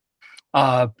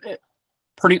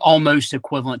 Pretty almost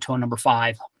equivalent to a number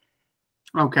 5.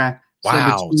 Okay.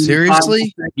 Wow, between seriously?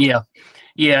 5 and 6.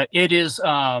 Yeah. It is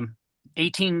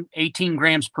 18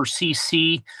 grams per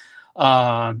cc.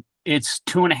 It's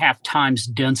 2.5 times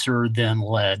denser than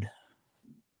lead.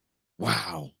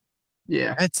 Wow.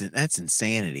 Yeah. That's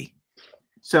insanity.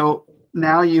 So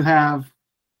now you have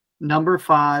number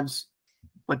 5s,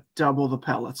 but double the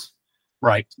pellets.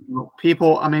 Right. So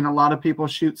a lot of people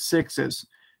shoot 6s.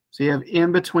 So you have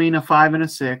in between a 5 and a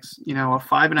 6, a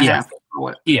 5.5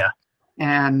 pellet. Yeah.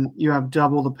 And you have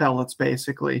double the pellets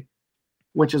basically,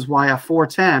 which is why a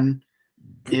 410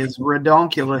 is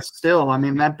redonkulous still. I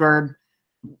mean, that bird,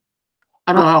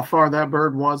 I don't know how far that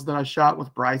bird was that I shot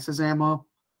with Bryce's ammo.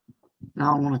 I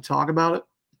don't want to talk about it,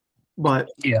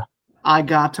 but yeah, I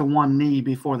got to one knee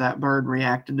before that bird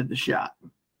reacted to the shot.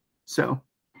 So,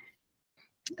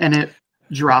 and it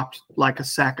dropped like a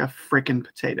sack of freaking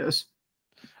potatoes.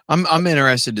 I'm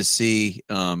interested to see,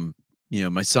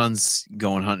 my son's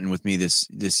going hunting with me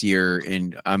this year,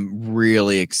 and I'm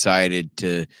really excited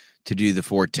to do the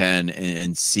 410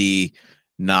 and see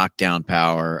knockdown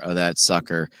power of that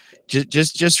sucker.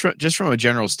 Just from a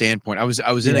general standpoint, I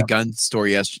was in a gun store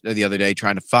the other day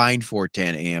trying to find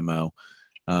 410 ammo,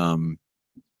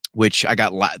 which I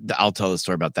got. I'll tell the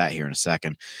story about that here in a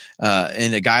second.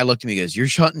 And the guy looked at me and goes, "You're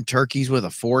hunting turkeys with a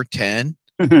 410?"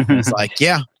 It's like,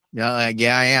 yeah, I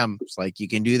am. It's like, you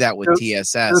can do that with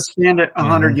TSS. Just stand at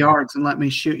 100 yards and let me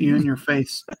shoot you in your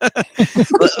face.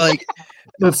 Like,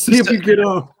 let's see if you get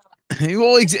off.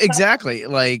 Well, exactly.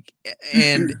 Like,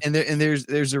 and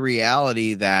there's a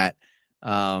reality that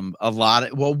a lot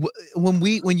of,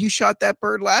 when you shot that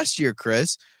bird last year,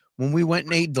 Chris, when we went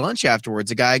and ate lunch afterwards,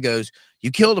 the guy goes,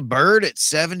 "You killed a bird at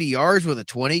 70 yards with a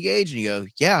 20 gauge?" And you go,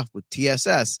 "Yeah, with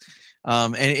TSS."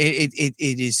 And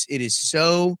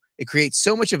it creates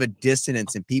so much of a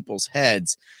dissonance in people's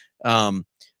heads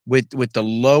with the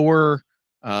lower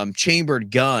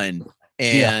chambered gun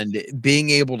and being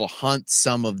able to hunt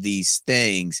some of these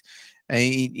things.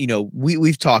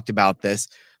 We've talked about this.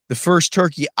 The first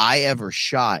turkey I ever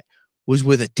shot was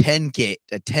with a 10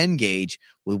 gauge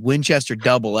with Winchester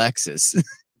double X's.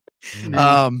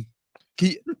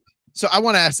 So I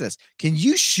want to ask this: Can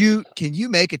you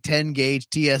make a 10 gauge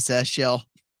TSS shell?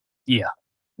 Yeah.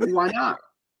 Why not?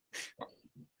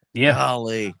 Yeah.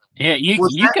 Golly. Yeah.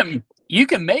 You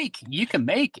can make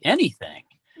anything.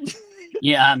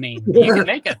 Yeah. I mean, you can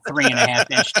make a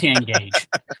 3.5-inch 10 gauge.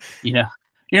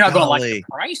 You're not going to like the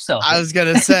price of it. I was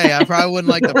going to say, I probably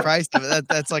wouldn't like the price of it.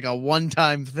 That's like a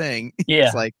one-time thing. Yeah.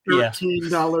 It's like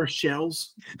 $13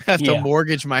 shells. I have to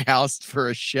mortgage my house for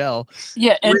a shell.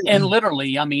 Yeah. And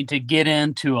literally, I mean, to get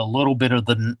into a little bit of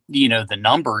the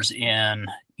numbers in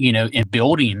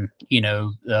building,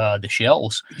 the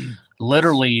shells,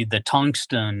 literally the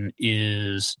tungsten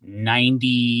is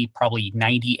probably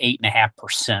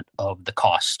 98.5% of the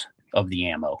cost of the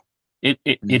ammo. It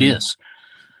is.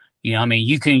 I mean,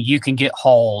 you can get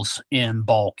hulls in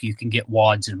bulk, you can get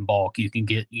wads in bulk, you can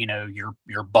get,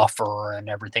 your buffer and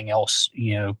everything else,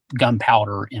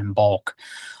 gunpowder in bulk.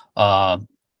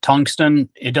 Tungsten,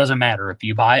 it doesn't matter. If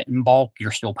you buy it in bulk,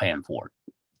 you're still paying for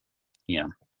it.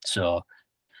 So,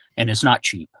 and it's not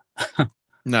cheap.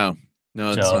 No,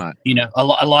 it's not.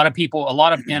 A lot of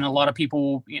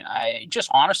people,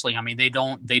 just honestly, I mean, they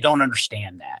don't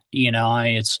understand that.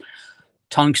 It's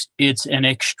tungsten. It's an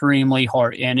extremely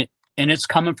hard, and it's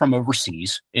coming from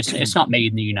overseas. It's not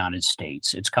made in the United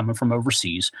States. It's coming from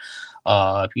overseas.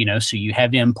 So you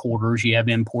have importers, you have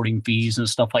importing fees and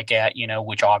stuff like that.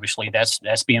 Which obviously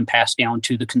that's being passed down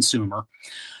to the consumer.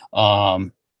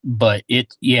 But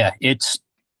it's.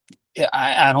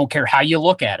 I don't care how you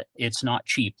look at it. It's not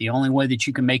cheap. The only way that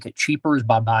you can make it cheaper is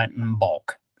by buying it in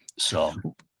bulk. So,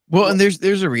 well, and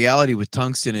there's a reality with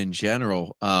tungsten in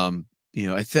general. I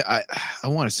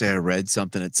want to say I read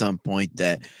something at some point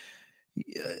that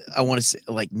I want to say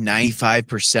like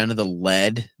 95% of the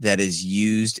lead that is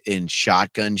used in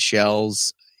shotgun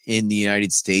shells in the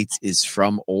United States is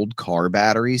from old car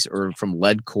batteries or from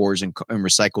lead cores and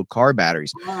recycled car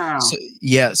batteries. Wow.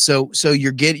 So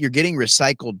you're getting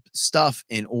recycled stuff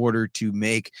in order to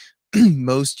make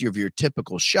most of your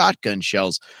typical shotgun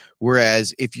shells.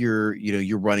 Whereas if you're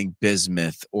running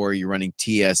bismuth or you're running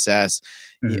TSS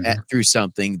through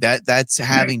something that's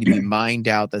having to be mined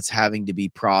out, that's having to be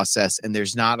processed, and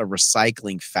there's not a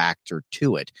recycling factor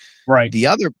to it. Right. The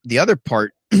other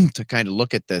part to kind of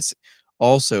look at this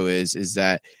also is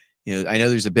that, I know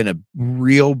there's been a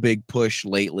real big push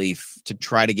lately to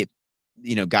try to get,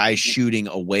 guys shooting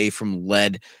away from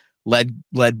lead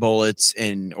bullets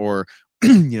or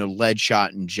lead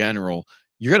shot in general,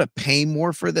 you're going to pay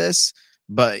more for this.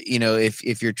 But,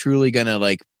 if you're truly going to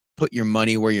like put your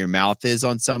money where your mouth is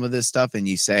on some of this stuff, and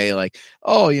you say like,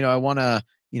 oh, I want to,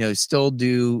 still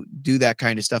do that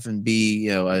kind of stuff and be,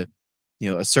 a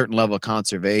certain level of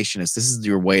conservationist, this is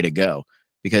your way to go,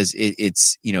 because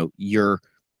it's you're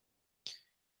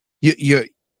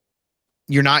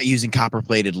not using copper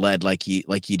plated lead like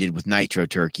you did with nitro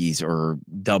turkeys or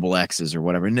double X's or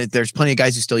whatever. And there's plenty of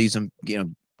guys who still use them,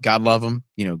 God love them,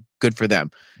 good for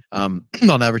them. I'll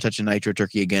never touch a nitro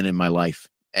turkey again in my life,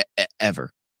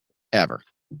 ever.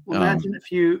 Well, imagine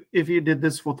if you did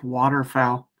this with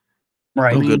waterfowl.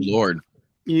 Right. Oh, good Lord.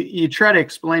 You try to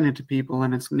explain it to people,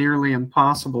 and it's nearly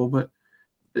impossible. But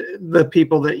the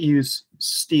people that use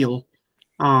steel,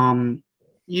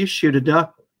 you shoot a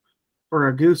duck or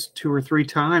a goose 2 or 3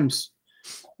 times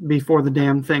before the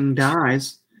damn thing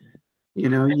dies.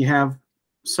 You have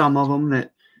some of them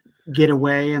that get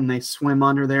away and they swim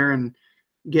under there and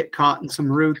get caught in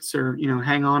some roots, or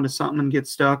hang on to something and get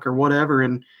stuck or whatever,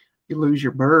 and you lose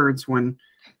your birds. When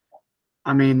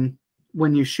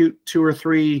you shoot 2 or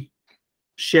 3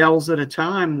 shells at a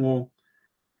time, well,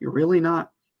 you're really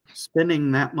not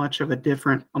spending that much of a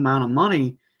different amount of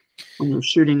money when you're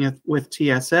shooting it with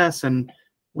TSS. And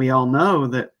we all know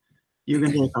that you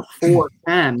can take a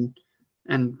 410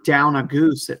 and down a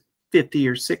goose at 50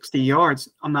 or 60 yards.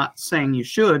 I'm not saying you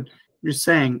should. I'm just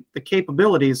saying the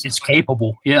capabilities. It's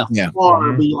capable. Yeah.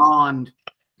 Far beyond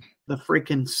the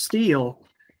freaking steel.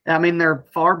 They're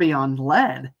far beyond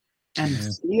lead. And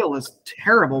steel is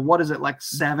terrible. What is it, like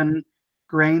 7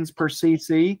 grains per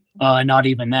cc? Not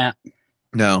even that.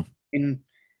 No. And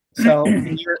so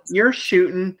you're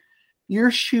shooting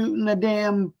a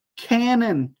damn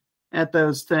cannon at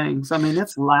those things.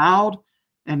 It's loud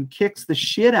and kicks the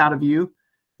shit out of you.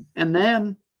 And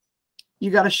then you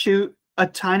got to shoot a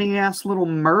tiny ass little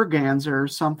merganser or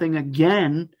something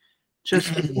again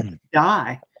just to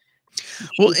die.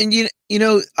 Well, and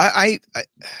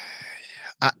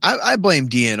I blame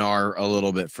DNR a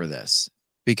little bit for this,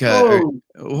 because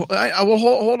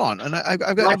hold on, and I've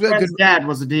got good. Dad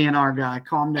was a DNR guy.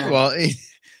 Calm down. Well,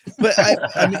 but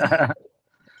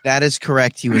that is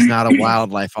correct. He was not a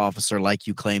wildlife officer like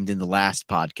you claimed in the last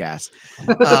podcast.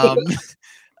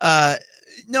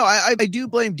 No, I do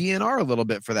blame DNR a little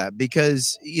bit for that,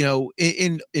 because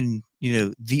in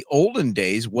the olden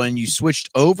days when you switched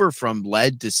over from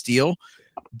lead to steel,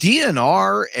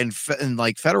 DNR and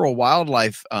like federal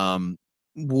wildlife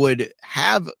would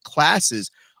have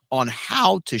classes on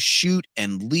how to shoot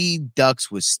and lead ducks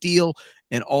with steel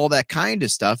and all that kind of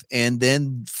stuff. And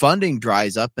then funding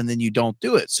dries up and then you don't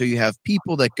do it. So you have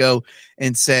people that go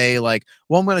and say like,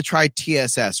 well, I'm going to try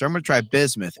TSS or I'm going to try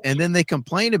bismuth. And then they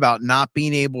complain about not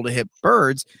being able to hit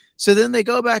birds. So then they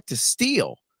go back to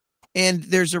steel. And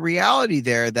there's a reality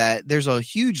there that there's a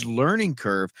huge learning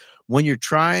curve when you're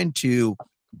trying to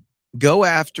go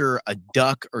after a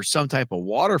duck or some type of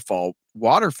waterfowl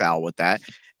with that.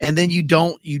 And then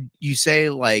you say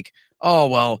like, oh,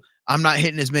 well, I'm not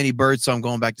hitting as many birds, so I'm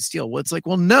going back to steel. Well, it's like,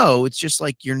 well, no, it's just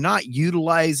like you're not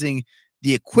utilizing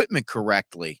the equipment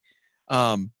correctly.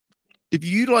 If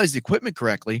you utilize the equipment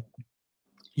correctly,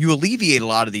 you alleviate a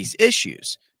lot of these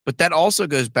issues. But that also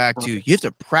goes back to you have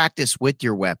to practice with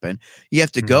your weapon. You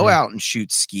have to go out and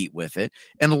shoot skeet with it.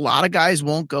 And a lot of guys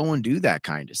won't go and do that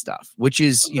kind of stuff, which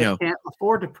is, they can't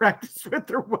afford to practice with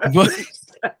their weapons.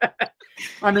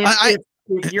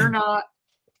 If you're not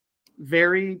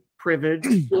very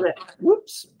privileged,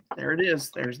 whoops, there it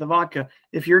is. There's the vodka.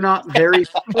 If you're not very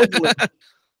privileged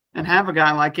and have a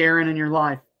guy like Aaron in your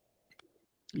life,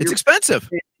 it's expensive.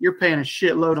 You're paying a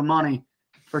shitload of money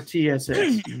for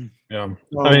TSS. Yeah.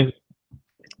 So,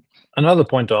 another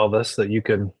point to all this that you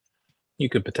could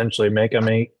potentially make.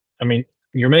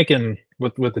 You're making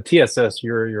with the TSS,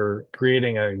 you're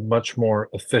creating a much more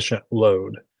efficient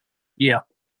load. Yeah.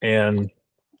 And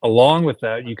along with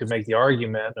that, you could make the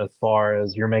argument as far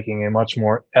as you're making a much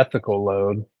more ethical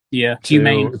load. Yeah.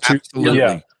 Humane. Absolutely.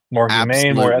 Yeah. More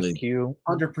humane, more ethical.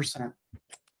 100%.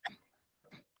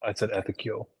 I said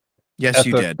ethical. Yes,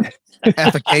 you did.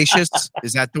 Efficacious.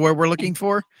 Is that the word we're looking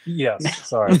for? Yes.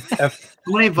 Sorry.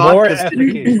 More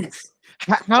efficacious.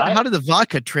 How did the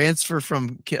vodka transfer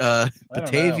from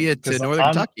Batavia to Northern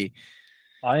Kentucky?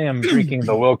 I am drinking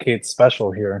the Will Cates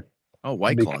special here. Oh,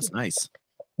 White Claws, nice.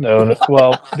 No.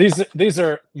 Well, these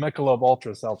are Michelob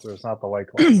Ultra seltzers, not the White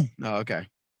Claws. Oh, okay.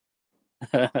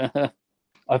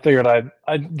 I figured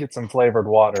I'd get some flavored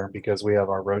water because we have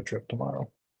our road trip tomorrow.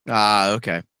 Ah,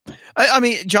 okay. I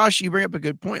mean, Josh, you bring up a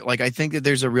good point. Like, I think that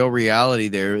there's a real reality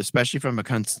there, especially from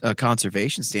a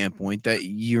conservation standpoint, that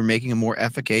you're making a more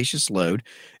efficacious load.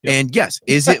 Yep. And yes,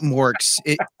 is it more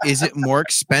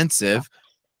expensive?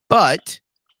 But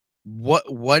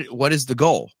what is the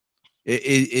goal?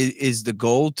 Is the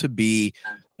goal to be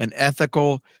an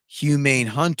ethical, humane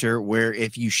hunter where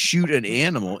if you shoot an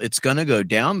animal, it's going to go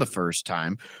down the first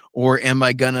time? Or am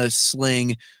I going to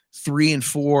sling 3 and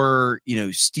 4,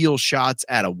 steel shots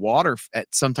at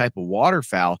some type of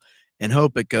waterfowl and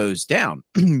hope it goes down?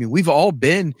 I mean, we've all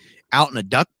been out in a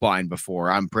duck blind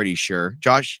before. I'm pretty sure.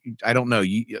 Josh, I don't know.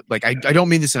 I don't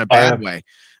mean this in a bad way.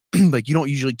 Like, you don't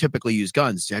usually typically use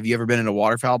guns. Have you ever been in a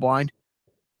waterfowl blind?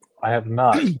 I have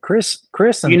not. Chris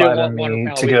You know invited what me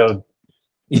waterfowl to is. go.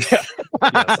 Yeah, yes,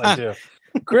 I do.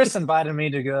 Chris invited me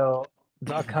to go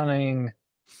duck hunting.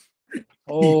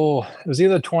 Oh, it was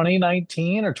either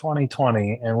 2019 or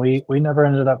 2020, and we never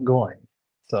ended up going.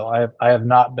 So I have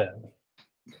not been.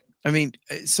 I mean,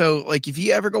 so like if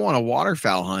you ever go on a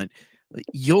waterfowl hunt,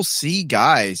 you'll see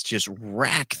guys just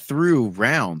rack through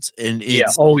rounds, and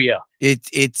it's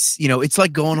it's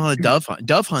like going on a dove hunt.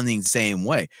 Dove hunting the same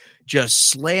way, just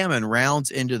slamming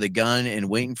rounds into the gun and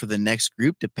waiting for the next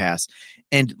group to pass.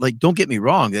 And like, don't get me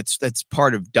wrong, that's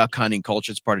part of duck hunting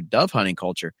culture. It's part of dove hunting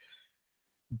culture.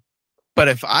 But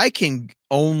if I can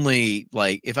only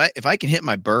if I can hit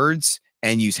my birds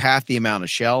and use half the amount of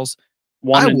shells,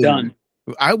 Done.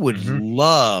 I would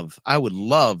love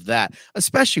that,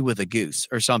 especially with a goose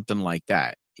or something like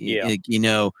that. Yeah.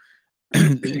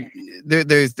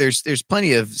 There's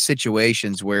plenty of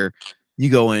situations where you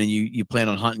go in and you plan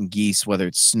on hunting geese, whether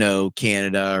it's snow,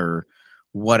 Canada, or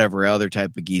whatever other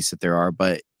type of geese that there are.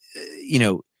 But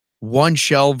one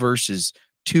shell versus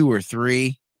 2 or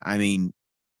 3, I mean,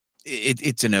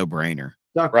 it's a no-brainer.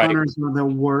 Duck hunters are the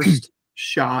worst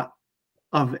shot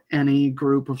of any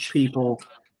group of people.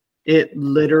 It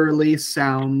literally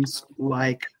sounds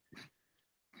like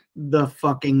the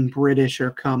fucking British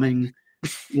are coming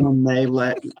when they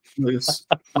let loose.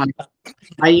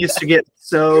 I used to get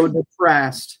so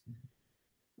depressed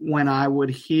when I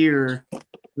would hear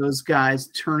those guys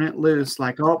turn it loose,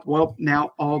 like, oh, well,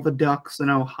 now all the ducks in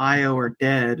Ohio are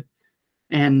dead.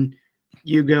 And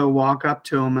you go walk up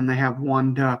to them and they have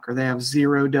 1 duck or they have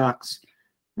 0 ducks.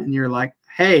 And you're like,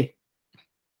 hey,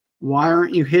 why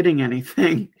aren't you hitting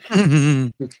anything?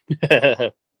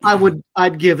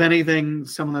 I'd give anything.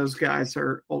 Some of those guys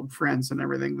are old friends and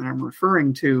everything that I'm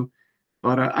referring to.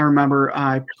 But I remember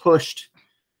I pushed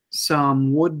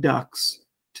some wood ducks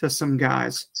to some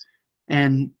guys.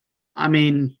 And I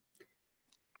mean,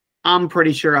 I'm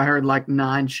pretty sure I heard like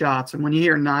 9 shots. And when you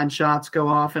hear 9 shots go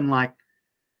off in like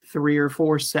 3 or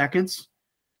 4 seconds,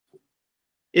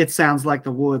 it sounds like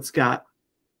the woods got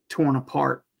torn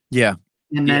apart. Yeah.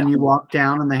 And then you walk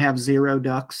down and they have 0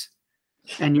 ducks,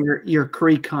 and you're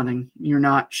creek hunting. You're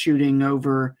not shooting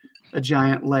over a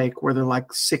giant lake where they're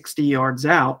like 60 yards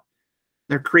out.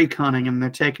 They're creek hunting and they're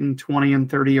taking 20 and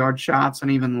 30-yard shots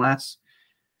and even less.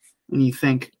 And you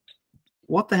think,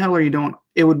 what the hell are you doing?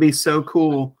 It would be so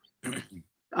cool.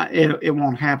 It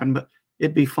won't happen, but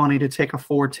it'd be funny to take a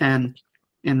 410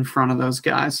 in front of those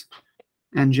guys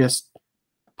and just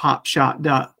pop shot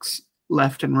ducks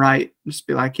left and right. Just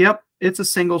be like, yep, it's a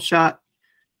single shot.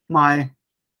 My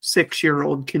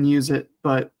 6-year-old can use it,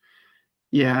 but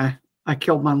yeah, I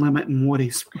killed my limit in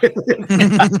woodies.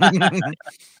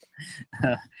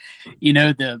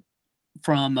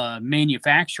 From a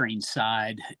manufacturing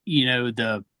side,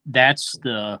 that's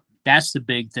the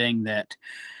big thing that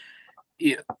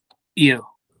we're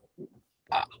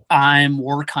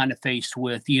kind of faced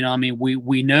with. I mean,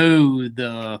 we know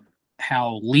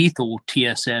how lethal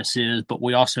TSS is, but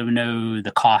we also know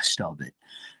the cost of it.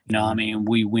 I mean,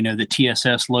 we know the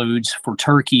TSS loads for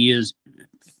turkey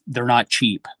they're not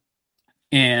cheap.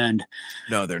 And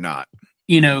no, they're not.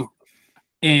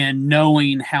 And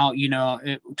knowing how,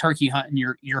 turkey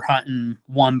hunting, you're hunting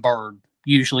 1 bird,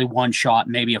 usually 1 shot,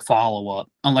 maybe a follow-up,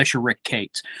 unless you're Rick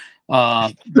Cates.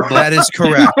 That is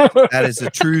correct. That is a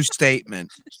true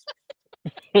statement.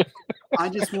 I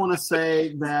just want to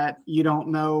say that you don't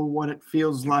know what it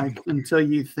feels like until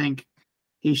you think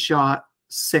he shot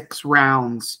 6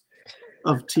 rounds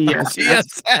of TSS.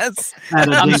 TSS.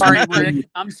 I'm sorry, Rick.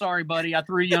 I'm sorry, buddy. I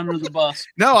threw you under the bus.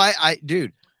 No, I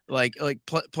dude,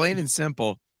 plain and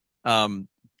simple.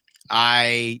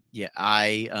 I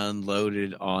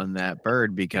unloaded on that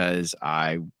bird because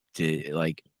I did,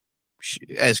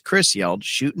 as Chris yelled,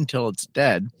 shoot until it's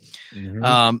dead.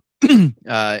 And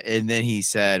then he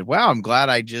said, wow, I'm glad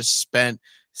I just spent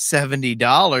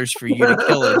 $70 for you to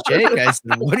kill a Jake. I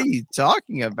said, what are you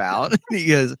talking about? He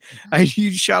goes,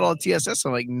 you shot all TSS.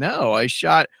 I'm like, no, I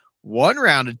shot one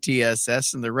round of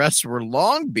TSS and the rest were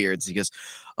long beards. He goes,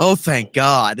 oh, thank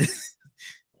God.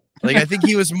 Like, I think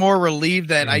he was more relieved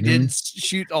that I didn't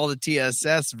shoot all the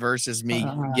TSS versus me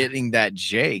getting that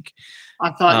Jake. I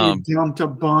thought you dumped a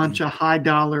bunch of $high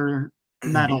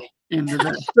metal into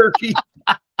that turkey.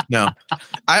 No,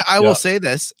 I will say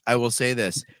this. I will say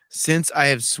this. Since I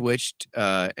have switched,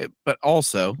 but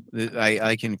also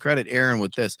I can credit Aaron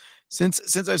with this.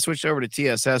 Since I switched over to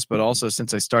TSS, but also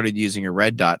since I started using a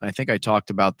red dot, and I think I talked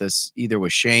about this either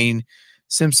with Shane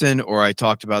Simpson or I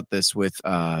talked about this with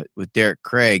Derek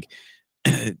Craig.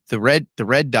 the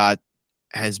red dot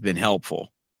has been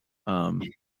helpful.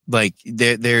 Like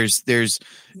there's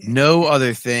no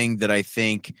other thing that I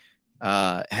think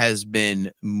has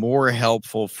been more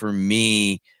helpful for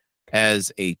me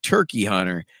as a turkey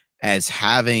hunter as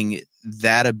having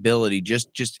that ability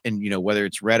just and whether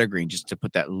it's red or green, just to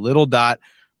put that little dot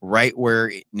right where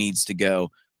it needs to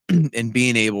go and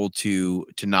being able to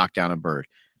knock down a bird.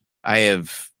 I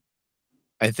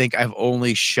think I've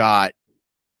only shot,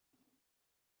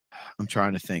 I'm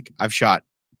trying to think. I've shot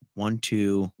 1,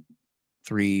 2,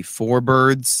 3, 4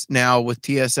 birds now with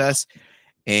TSS,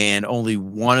 and only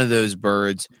one of those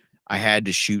birds I had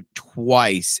to shoot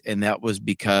twice, and that was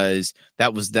because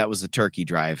that was the turkey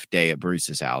drive day at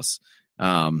Bruce's house,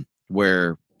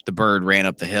 where the bird ran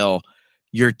up the hill.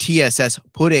 Your TSS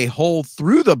put a hole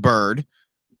through the bird,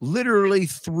 literally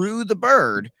through the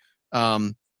bird,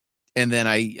 and then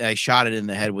I shot it in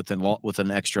the head with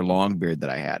an extra long beard that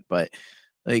I had. But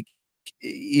like,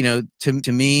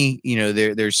 to me,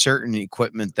 there's certain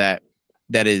equipment that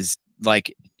is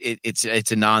like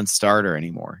it's a non-starter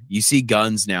anymore. You see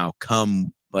guns now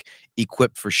come like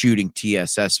equipped for shooting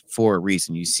TSS for a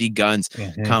reason. You see guns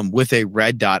come with a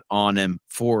red dot on them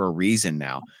for a reason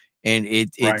now, and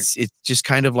it's just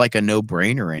kind of like a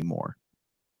no-brainer anymore.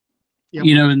 Yep.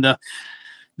 And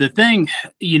the thing,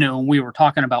 we were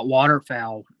talking about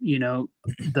waterfowl,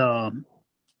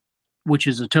 which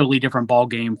is a totally different ball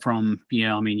game from,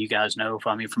 you guys know,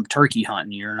 from turkey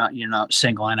hunting. You're not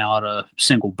singling out a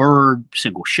single bird,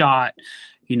 single shot.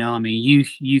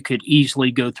 You could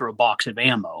easily go through a box of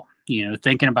ammo.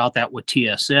 Thinking about that with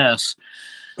TSS,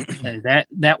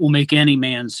 that will make any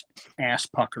man's ass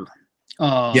pucker.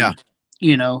 And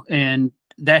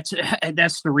that's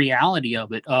the reality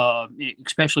of it,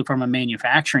 especially from a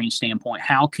manufacturing standpoint.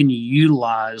 How can you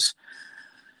utilize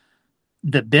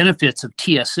the benefits of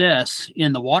TSS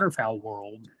in the waterfowl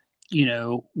world,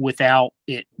 without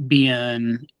it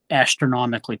being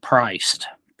astronomically priced?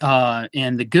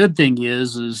 And the good thing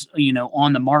is,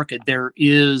 on the market, there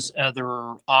is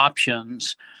other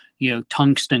options,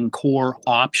 tungsten core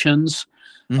options,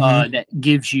 that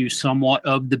gives you somewhat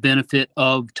of the benefit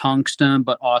of tungsten,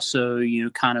 but also,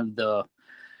 kind of the,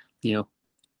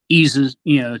 eases,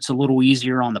 it's a little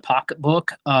easier on the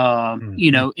pocketbook,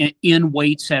 in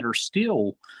weights that are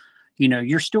still,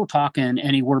 you're still talking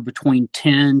anywhere between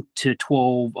 10 to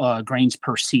 12 grains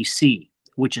per cc,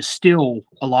 which is still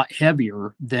a lot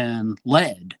heavier than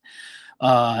lead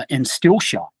and still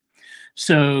shot.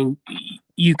 So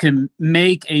you can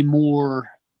make a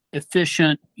more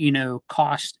efficient,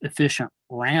 cost efficient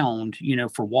round,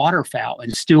 for waterfowl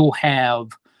and still have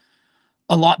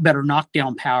a lot better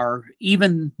knockdown power,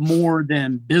 even more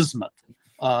than bismuth.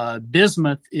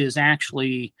 Bismuth is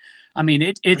actually,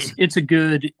 it's a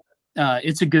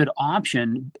good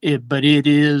option, but it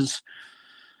is,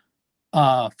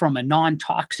 from a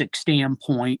non-toxic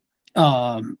standpoint,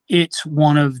 it's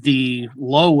one of the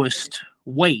lowest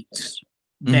weights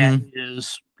that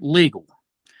is legal.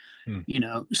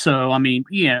 So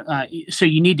so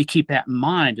you need to keep that in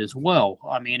mind as well.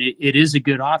 It is a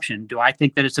good option. Do I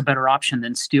think that it's a better option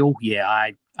than steel? Yeah,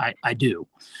 I do.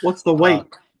 What's the weight?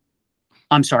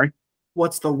 I'm sorry.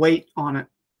 What's the weight on it?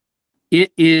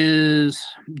 It is,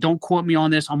 don't quote me on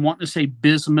this, I'm wanting to say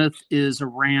bismuth is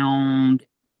around,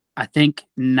 I think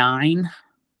 9.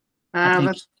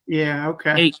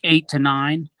 Okay. 8 to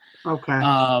 9.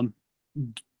 Okay.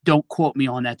 Don't quote me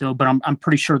on that though, but I'm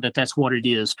pretty sure that that's what it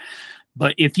is.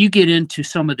 But if you get into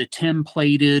some of the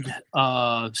tin-plated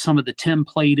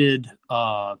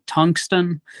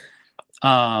tungsten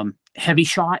heavy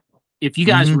shot, if you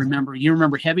guys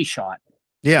remember heavy shot.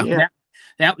 Yeah.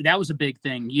 That was a big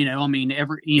thing,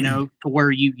 to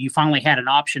where you finally had an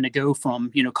option to go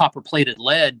from, copper plated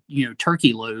lead,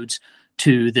 turkey loads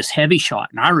to this heavy shot.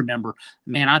 And I remember,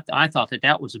 man, I thought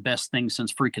that was the best thing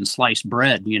since freaking sliced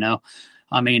bread,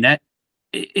 that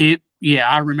yeah,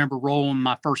 I remember rolling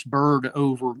my first bird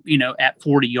over, at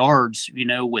 40 yards,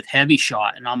 with heavy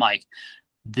shot. And I'm like,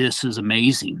 this is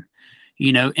amazing,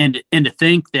 and to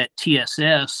think that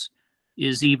TSS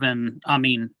is even, I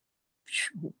mean,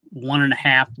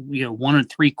 1.5,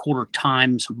 1.75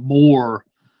 times more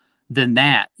than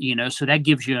that, so that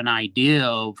gives you an idea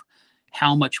of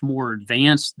how much more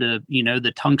advanced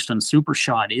the tungsten super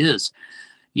shot is,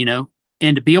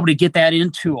 and to be able to get that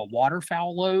into a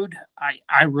waterfowl load,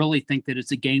 I really think that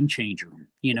it's a game changer.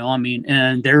 I mean,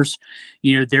 and there's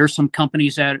some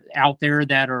companies out there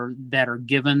that are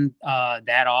given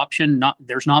that option.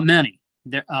 There's not many.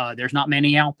 There's not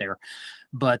many out there,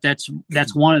 but that's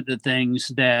one of the things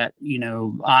that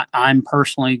I'm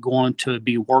personally going to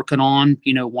be working on.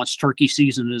 Once turkey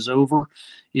season is over,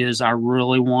 is I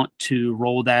really want to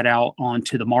roll that out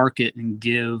onto the market and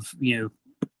give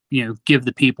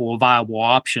the people a viable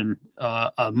option,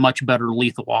 a much better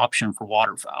lethal option for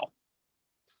waterfowl.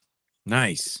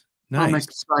 Nice. I'm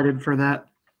excited for that.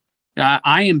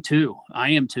 I am too.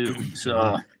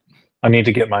 So I need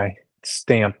to get my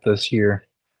stamp this year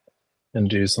and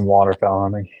do some waterfowl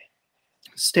hunting.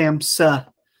 Stamps.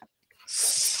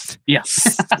 Yeah.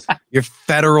 Your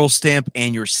federal stamp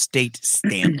and your state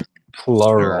stamp.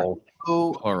 Plural.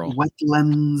 Plural.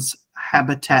 Wetlands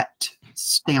habitat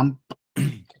stamp.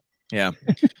 Yeah.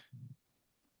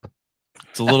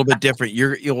 It's a little bit different.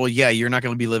 You're not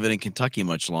going to be living in Kentucky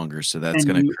much longer, so that's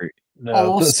going to create. No,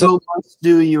 Also must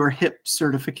do your HIP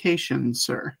certification,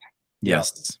 sir.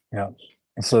 Yes. Yeah.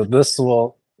 So this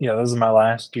is my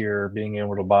last year being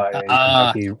able to buy a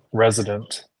Kentucky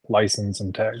resident license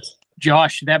and tags.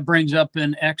 Josh, that brings up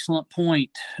an excellent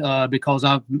point, because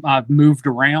I've moved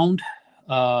around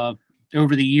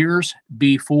over the years.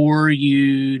 Before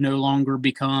you no longer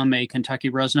become a Kentucky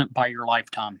resident by your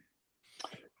lifetime.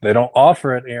 They don't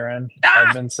offer it, Aaron.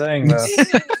 I've been saying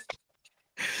this.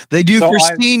 They do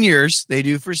seniors. They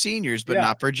do for seniors, but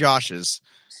not for Josh's.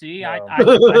 See, No.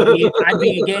 I'd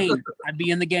be a game. I'd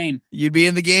be in the game. You'd be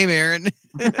in the game, Aaron.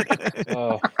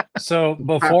 So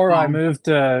before I moved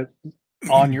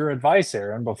on your advice,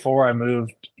 Aaron, before I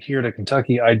moved here to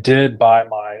Kentucky, I did buy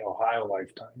my Ohio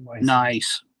lifetime license.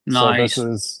 Nice. So this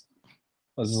is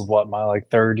what, my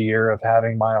third year of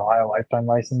having my Ohio lifetime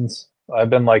license. I've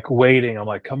been waiting. I'm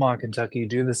like, come on, Kentucky,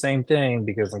 do the same thing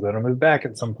because I'm going to move back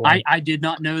at some point. I did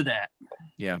not know that.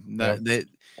 Yeah.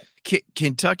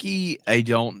 Kentucky, I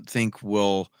don't think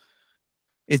will.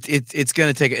 It's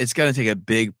going to take a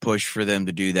big push for them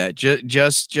to do that.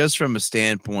 Just from a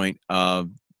standpoint of,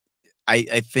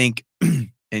 I think,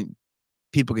 and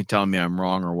people can tell me I'm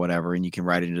wrong or whatever, and you can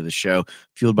write into the show,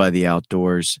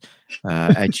 fueledbytheoutdoors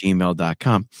at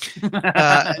gmail.com.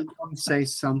 Say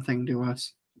something to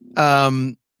us.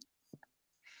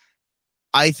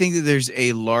 I think that there's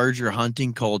a larger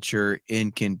hunting culture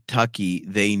in Kentucky.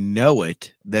 They know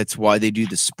it. That's why they do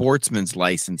the sportsman's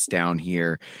license down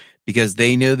here, because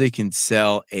they know they can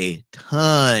sell a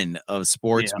ton of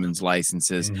sportsman's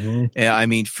licenses. Mm-hmm.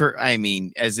 I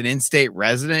mean, as an in-state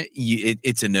resident,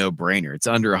 it's a no-brainer. It's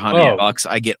under $100.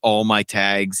 I get all my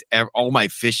tags, all my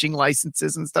fishing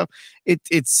licenses and stuff.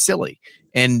 It's silly,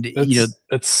 and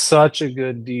it's such a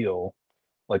good deal.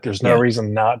 There's no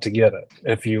reason not to get it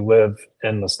if you live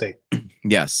in the state.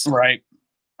 Yes, right.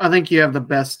 I think you have the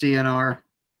best DNR,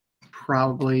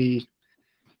 probably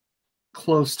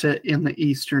close to in the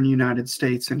eastern United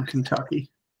States in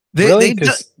Kentucky. They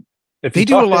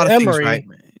do a lot of things right.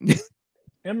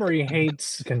 Emory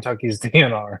hates Kentucky's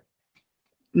DNR.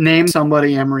 Name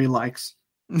somebody Emory likes.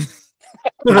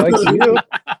 Likes you.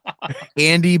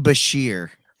 Andy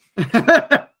Bashir.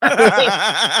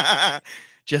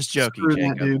 Just joking, Screw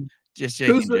Jacob. that dude. Just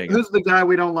joking, Jacob. Who's the guy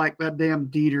we don't like? That damn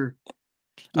Dieter.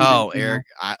 Oh, Eric.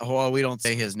 We don't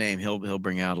say his name. He'll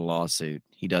bring out a lawsuit.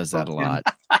 He does that a lot.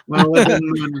 Well, it doesn't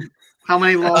matter. How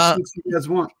many lawsuits do you guys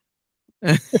want?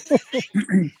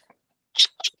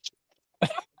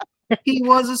 He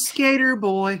was a skater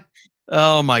boy.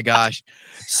 Oh my gosh.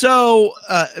 So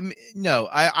no,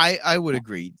 I would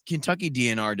agree. Kentucky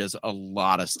DNR does a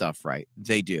lot of stuff right.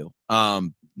 They do.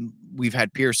 We've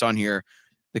had Pierce on here.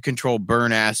 The controlled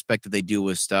burn aspect that they do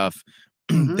with stuff.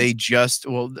 Mm-hmm. They just,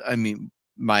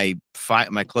 my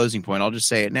closing point, I'll just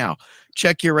say it now.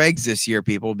 Check your eggs this year,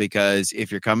 people, because if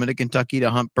you're coming to Kentucky to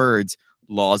hunt birds,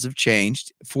 laws have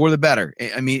changed for the better.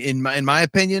 I mean, in my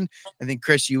opinion, I think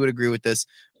Chris, you would agree with this,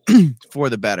 for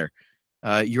the better.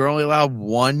 You're only allowed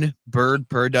one bird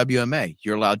per WMA.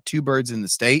 You're allowed 2 birds in the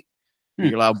state.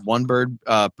 You're allowed 1 bird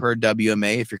per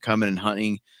WMA if you're coming and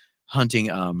hunting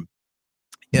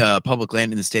public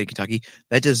land in the state of Kentucky.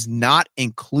 That does not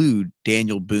include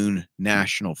Daniel Boone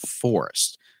National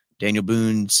Forest. Daniel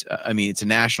Boone's, it's a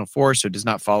national forest, so it does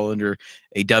not fall under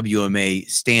a WMA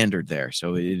standard there.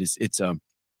 So it's a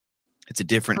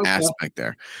different aspect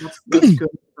there. That's good.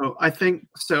 So I think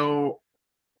so.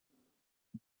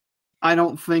 I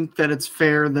don't think that it's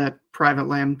fair that private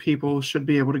land people should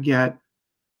be able to get,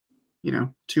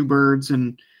 2 birds,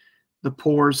 and the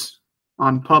poors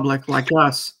on public like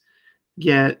us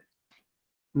get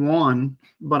 1.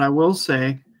 But I will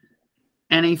say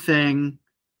anything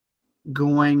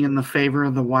going in the favor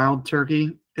of the wild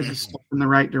turkey is a step in the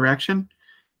right direction.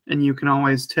 And you can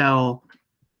always tell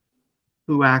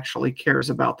who actually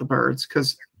cares about the birds,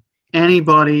 because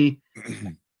anybody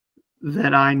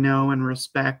that I know and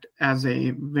respect as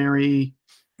a very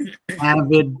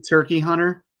avid turkey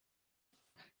hunter,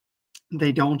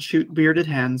 they don't shoot bearded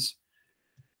hens,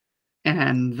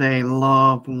 and they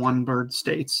love one bird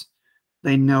states.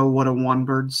 They know what a one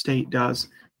bird state does.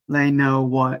 They know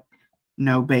what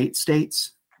no bait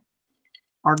states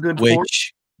are good for.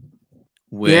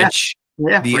 Which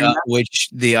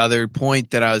the other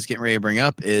point that I was getting ready to bring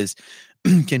up is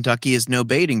Kentucky is no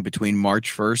baiting between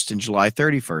March 1st and July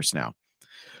 31st now.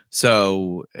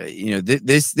 So,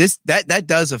 that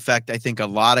does affect, I think, a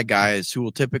lot of guys who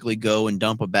will typically go and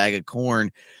dump a bag of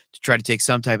corn to try to take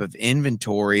some type of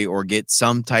inventory or get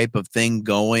some type of thing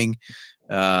going,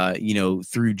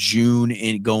 through June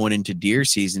and going into deer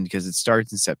season, because it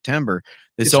starts in September.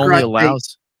 This only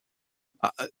allows,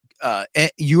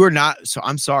 you are not. So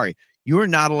I'm sorry. You are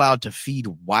not allowed to feed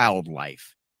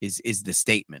wildlife is the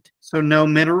statement. So no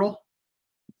mineral?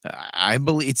 I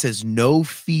believe it says no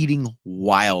feeding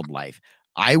wildlife.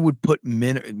 I would put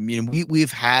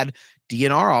we've had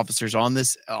DNR officers on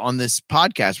this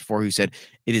podcast before who said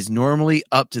it is normally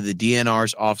up to the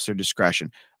DNR's officer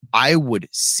discretion. I would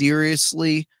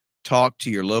seriously talk to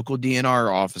your local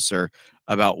DNR officer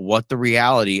about what the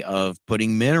reality of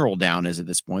putting mineral down is at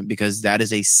this point, because that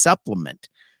is a supplement.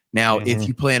 Now, if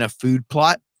you plant a food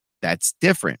plot, that's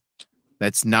different.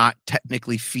 That's not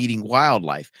technically feeding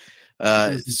wildlife.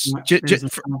 For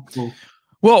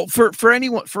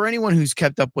anyone who's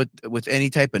kept up with any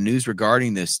type of news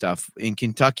regarding this stuff, in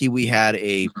Kentucky, we had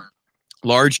a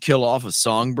large kill off of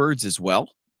songbirds as well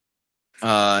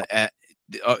at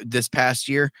this past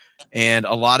year, and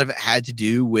a lot of it had to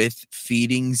do with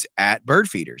feedings at bird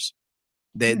feeders.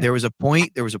 There was a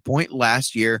point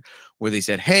last year where they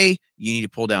said, "Hey, you need to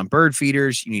pull down bird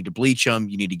feeders. You need to bleach them.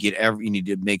 You need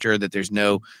to make sure that there's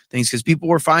no things," because people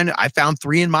were finding. I found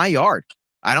 3 in my yard.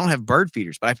 I don't have bird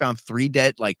feeders, but I found 3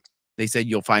 dead. Like they said,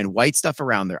 you'll find white stuff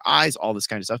around their eyes, all this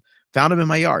kind of stuff. Found them in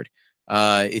my yard.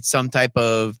 It's some type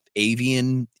of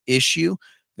avian issue.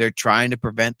 They're trying to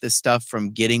prevent this stuff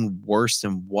from getting worse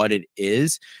than what it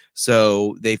is.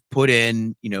 So they've put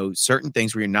in, certain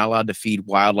things where you're not allowed to feed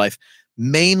wildlife,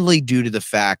 mainly due to the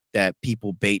fact that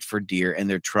people bait for deer, and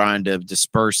they're trying to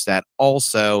disperse that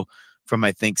also from,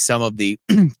 I think, some of the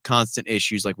constant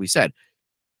issues, like we said,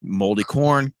 moldy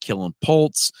corn, killing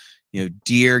poults,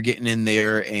 deer getting in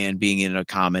there and being in a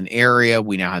common area.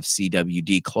 We now have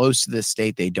CWD close to this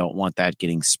state. They don't want that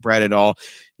getting spread at all.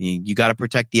 You got to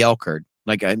protect the elk herd.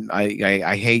 Like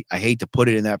I hate to put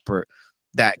it in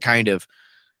that kind of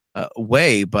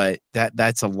way, but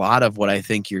that's a lot of what I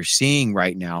think you're seeing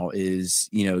right now is,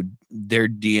 their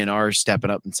DNR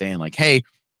stepping up and saying like, "Hey,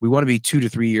 we want to be 2 to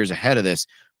 3 years ahead of this.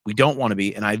 We don't want to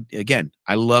be." And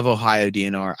I love Ohio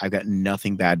DNR. I've got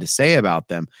nothing bad to say about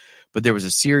them, but there was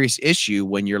a serious issue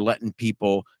when you're letting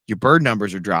people, your bird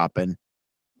numbers are dropping,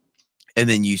 and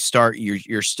then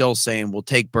you're still saying, "We'll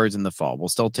take birds in the fall. We'll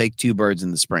still take 2 birds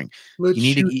in the spring." Let's you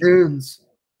need shoot to eat. hens.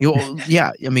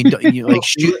 Yeah, I mean, like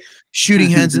shooting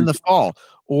hens in the fall,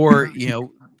 or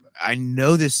I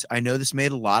know this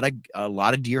made a lot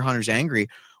of deer hunters angry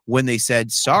when they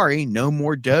said, "Sorry, no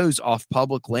more does off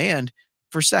public land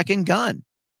for second gun."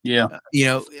 Yeah.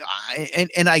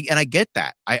 I get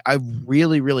that. I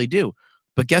really, really do.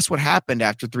 But guess what happened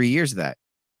after 3 years of that?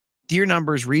 Deer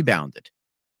numbers rebounded.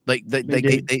 Like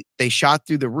they shot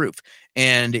through the roof.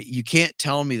 And you can't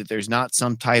tell me that there's not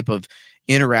some type of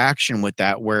interaction with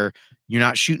that, where you're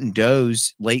not shooting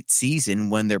does late season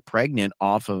when they're pregnant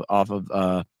off of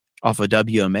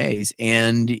WMAs,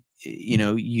 and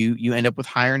you end up with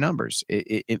higher numbers.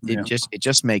 It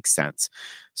just makes sense.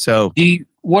 So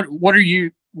what are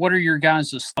your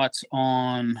guys' thoughts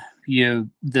on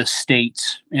the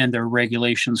states and their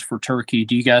regulations for turkey?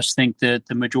 Do you guys think that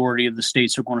the majority of the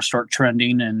states are going to start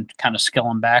trending and kind of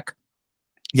scaling back?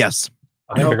 Yes,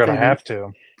 I think they're going to have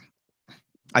to.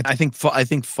 I think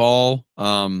fall,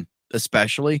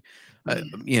 especially.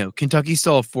 Kentucky's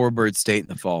still a 4-bird state in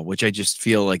the fall, which I just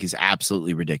feel like is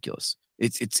absolutely ridiculous.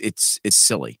 It's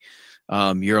silly.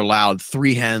 you're allowed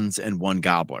 3 hens and 1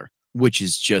 gobbler, which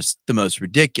is just the most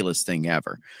ridiculous thing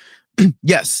ever.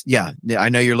 Yes, yeah, I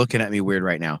know you're looking at me weird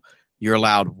right now. You're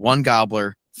allowed 1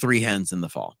 gobbler, 3 hens in the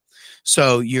fall.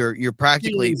 So you're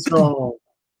practically So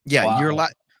yeah, Wow. you're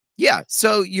allowed. Yeah,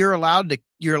 so you're allowed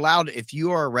if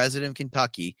you are a resident of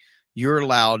Kentucky, you're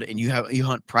allowed, and you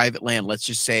hunt private land. Let's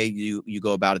just say you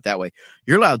go about it that way.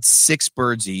 You're allowed 6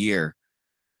 birds a year,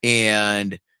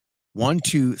 and 1,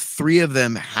 2, 3 of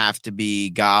them have to be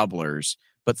gobblers,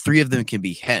 but 3 of them can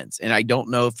be hens. And I don't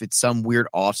know if it's some weird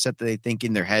offset that they think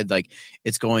in their head, like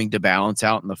it's going to balance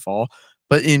out in the fall.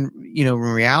 But in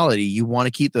reality, you want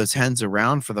to keep those hens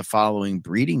around for the following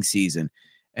breeding season.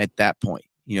 At that point,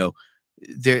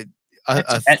 there.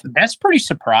 That's pretty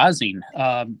surprising.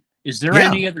 Is there Yeah.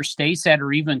 any other states that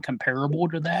are even comparable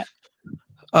to that?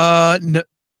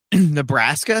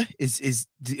 Nebraska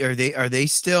are they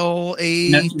still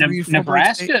a 3 or 4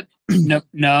 Nebraska?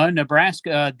 No,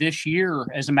 Nebraska this year.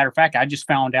 As a matter of fact, I just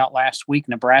found out last week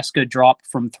Nebraska dropped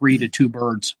from 3 to 2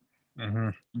 birds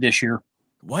this year.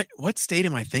 What state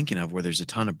am I thinking of where there's a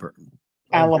ton of birds?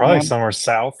 Alabama. Probably somewhere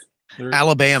south.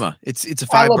 Alabama. It's a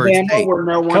 5-bird state. where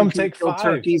no one Come can take kill 5.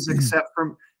 turkeys except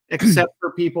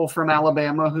for people from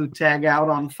Alabama who tag out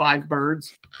on 5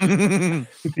 birds.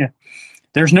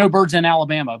 There's no birds in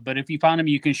Alabama, but if you find them,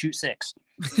 you can shoot 6.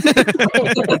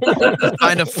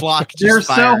 Find a flock. Just They're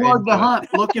so fire hard into to it.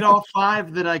 hunt. Look at all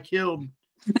 5 that I killed.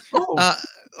 Oh,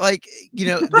 I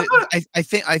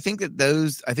think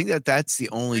that's the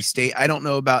only state. I don't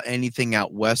know about anything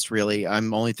out west really.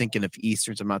 I'm only thinking of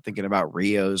Easterns. I'm not thinking about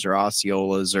Rios or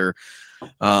Osceolas or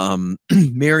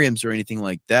Merriam's or anything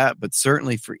like that. But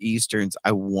certainly for Easterns,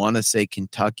 I want to say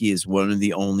Kentucky is one of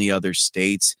the only other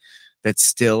states that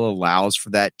still allows for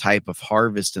that type of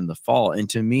harvest in the fall. And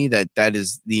to me, that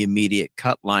is the immediate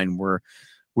cut line where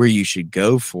you should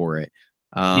go for it.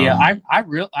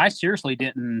 I seriously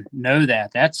didn't know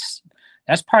that. That's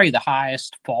probably the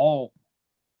highest fall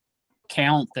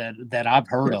count that I've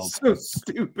heard of. so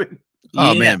stupid.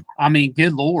 Oh, Yeah, man. I mean,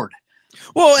 good Lord.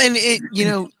 Well, and if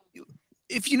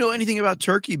you know anything about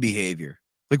turkey behavior,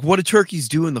 like what do turkeys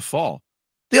do in the fall?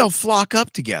 They'll flock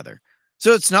up together.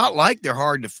 So it's not like they're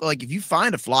hard to, like, if you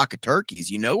find a flock of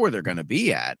turkeys, you know where they're going to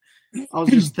be at. I was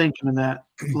just thinking of that.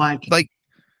 Like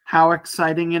how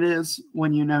exciting it is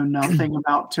when you know nothing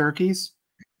about turkeys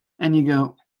and you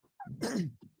go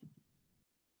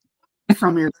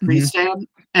from your tree stand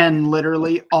and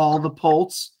literally all the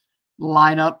poults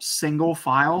line up single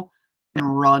file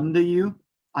and run to you,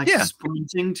 like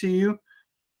sprinting to you.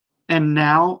 And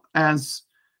now, as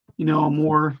a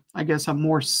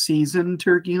more seasoned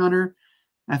turkey hunter,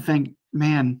 I think,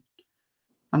 man,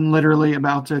 I'm literally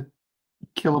about to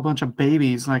kill a bunch of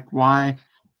babies. Like, why?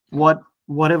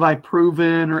 What have I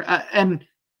proven? And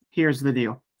here's the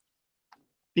deal: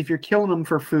 if you're killing them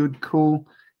for food, cool.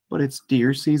 But it's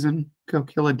deer season. Go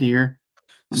kill a deer.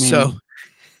 So,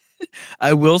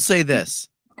 I will say this.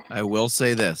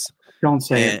 Don't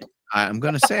say it. I'm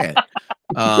going to say it.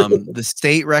 The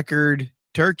state record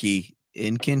turkey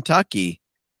in Kentucky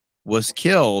was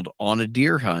killed on a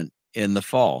deer hunt in the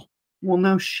fall. Well,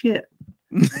 no shit.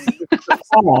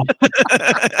 Fall.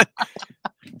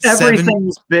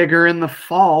 Everything's bigger in the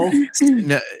fall.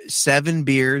 7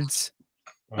 beards.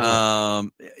 Yeah.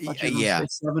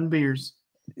 7 beers.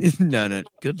 No,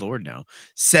 good Lord, no.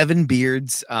 7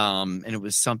 beards. And it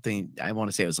was something, I want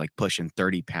to say it was like pushing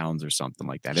 30 pounds or something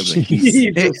like that. It was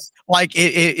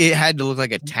it had to look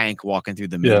like a tank walking through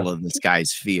the middle of this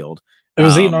guy's field. It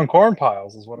was eating on corn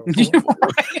piles, is what it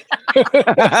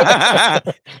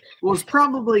was. Was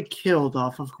probably killed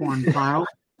off of corn pile.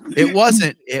 It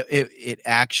wasn't. It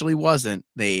actually wasn't.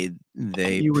 They.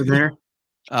 You were there?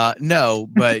 No,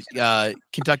 but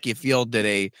Kentucky Field did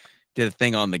a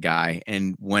thing on the guy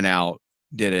and went out.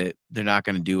 Did it? They're not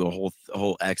going to do a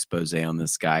whole expose on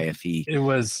this guy if he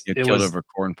was killed over a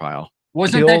corn pile.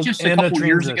 Wasn't that just a couple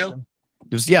years ago?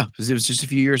 It was just a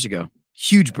few years ago.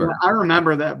 Huge bird. I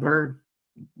remember that bird.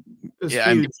 It was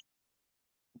huge.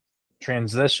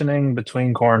 Transitioning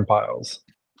between corn piles.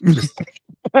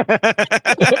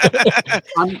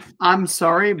 I'm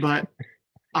sorry, but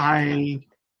I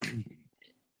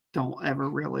don't ever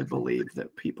really believe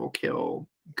that people kill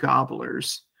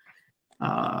gobblers.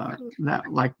 I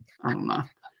don't know.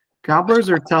 Gobblers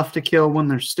are tough to kill when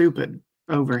they're stupid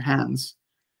over hens.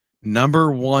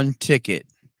 Number 1 ticket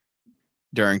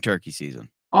during turkey season.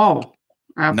 Oh,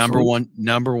 absolutely.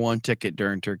 Number one ticket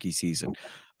during turkey season.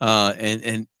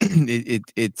 And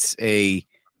it's a,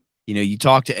 you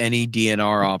talk to any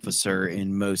DNR officer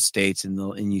in most states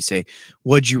and you say,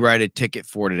 what'd you write a ticket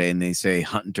for today? And they say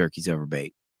hunting turkeys over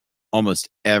bait. almost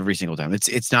every single time.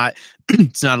 It's not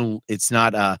it's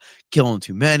not killing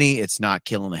too many. It's not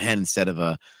killing a hen instead of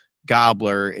a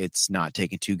gobbler. It's not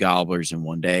taking 2 gobblers in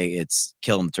one day. It's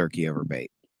killing the turkey over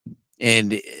bait.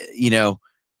 And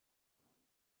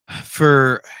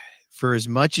for as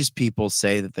much as people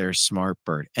say that they're a smart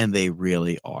bird, and they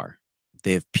really are,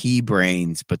 they have pea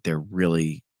brains, but they're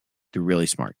really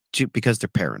smart because they're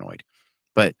paranoid.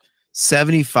 But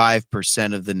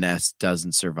 75% of the nest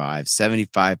doesn't survive.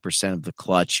 75% of the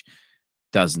clutch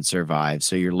doesn't survive.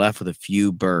 So you're left with a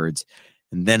few birds.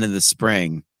 And then in the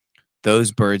spring,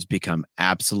 those birds become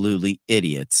absolutely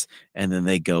idiots. And then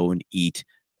they go and eat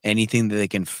anything that they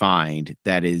can find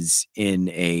that is in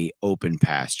a open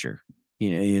pasture.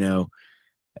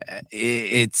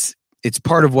 It's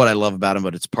part of what I love about them,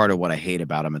 but it's part of what I hate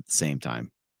about them at the same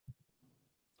time.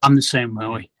 I'm the same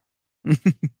way.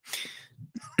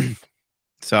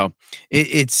 So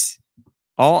it's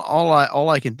all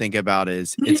I can think about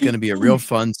is it's going to be a real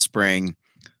fun spring,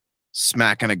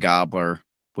 smacking a gobbler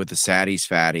with a Satties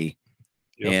fatty.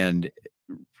 Yep. And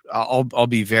I'll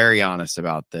be very honest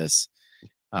about this.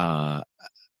 I'm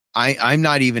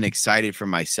not even excited for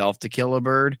myself to kill a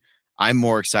bird. I'm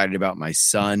more excited about my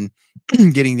son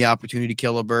getting the opportunity to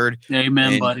kill a bird.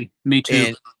 Amen, buddy. Me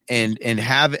too. And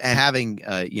having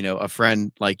a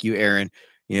friend like you, Aaron,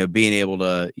 being able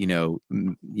to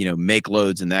make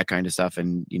loads and that kind of stuff,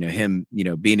 and him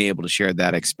being able to share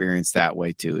that experience that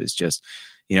way too is just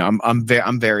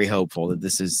I'm very hopeful that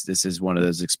this is one of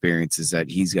those experiences that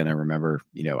he's going to remember.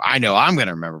 I know I'm going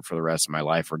to remember for the rest of my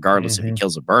life, regardless if he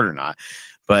kills a bird or not.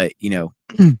 But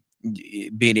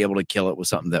being able to kill it with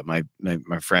something that my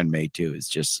friend made too is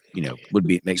just would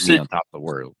make me on top of the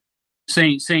world.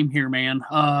 Same here, man.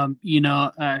 I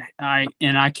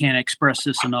can't express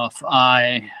this enough.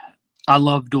 I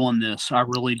love doing this. I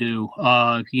really do.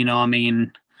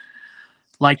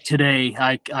 Like today,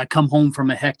 I come home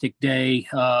from a hectic day.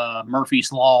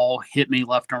 Murphy's Law hit me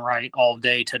left and right all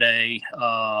day today.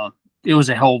 It was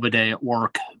a hell of a day at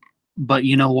work. But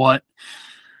you know what?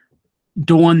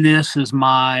 Doing this is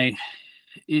my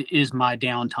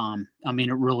downtime. I mean,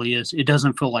 it really is. It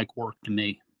doesn't feel like work to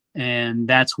me. And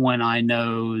that's when I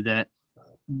know that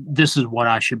this is what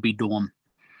I should be doing.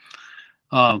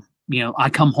 I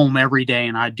come home every day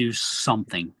and I do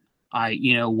something.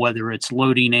 Whether it's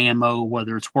loading ammo,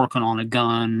 whether it's working on a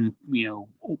gun,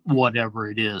 whatever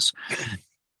it is.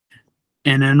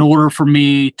 And in order for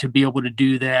me to be able to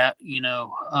do that,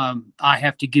 I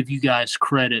have to give you guys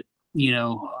credit.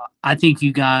 I think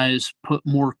you guys put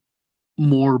more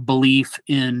belief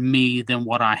in me than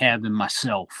what I have in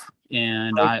myself.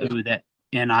 And I owe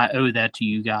that to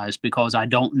you guys, because I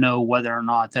don't know whether or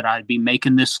not that I'd be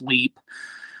making this leap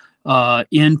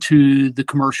into the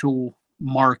commercial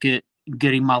market,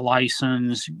 getting my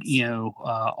license,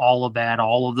 all of that,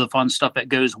 all of the fun stuff that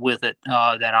goes with it,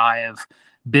 that I have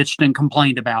bitched and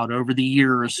complained about over the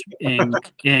years, and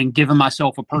given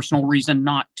myself a personal reason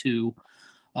not to.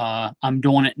 I'm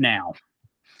doing it now.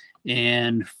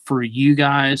 And for you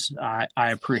guys, I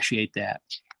appreciate that.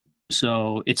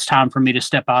 So it's time for me to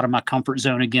step out of my comfort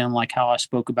zone again, like how I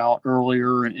spoke about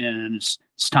earlier, and it's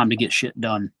time to get shit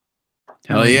done.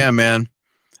 Hell yeah, man.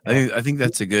 I think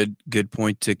that's a good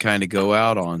point to kind of go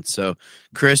out on. So,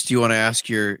 Chris, do you want to ask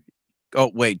your?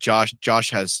 Oh wait, Josh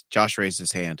raised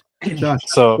his hand. Josh,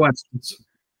 so questions.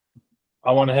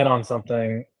 I want to hit on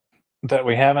something that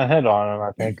we haven't hit on, and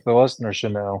I think the listener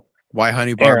should know. Why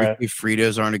honey barbecue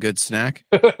Fritos aren't a good snack?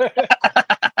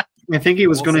 I think he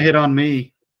was going to hit on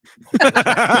me.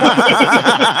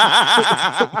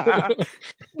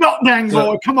 No, dang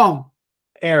boy, come on.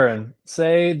 Aaron,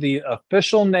 say the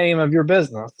official name of your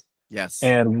business. Yes.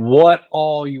 And what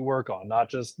all you work on, not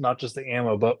just the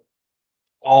ammo, but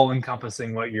all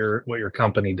encompassing what your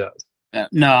company does.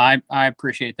 No, I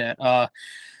appreciate that.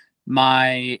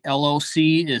 My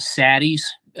LLC is Satties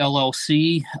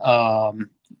LLC.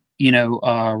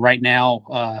 Right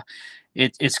now,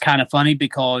 it's kind of funny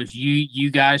because you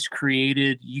guys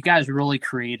really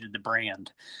created the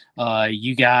brand.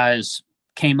 You guys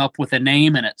came up with a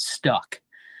name and it stuck.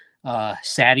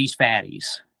 Satties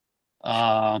Fatties.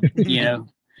 Why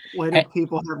do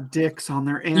people have dicks on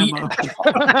their ammo?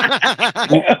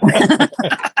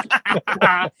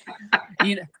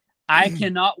 I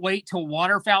cannot wait till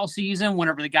waterfowl season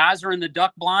whenever the guys are in the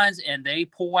duck blinds and they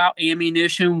pull out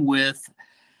ammunition with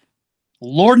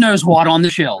Lord knows what on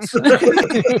the shelves.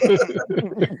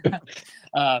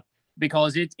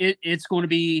 Because it's going to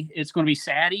be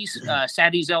Satties,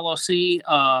 Satties LLC,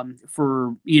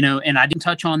 and I didn't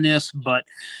touch on this, but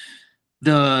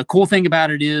the cool thing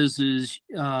about it is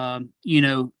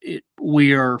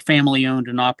we are family owned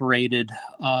and operated.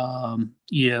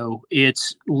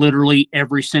 It's literally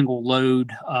every single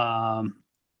load. And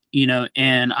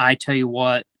I tell you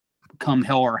what, come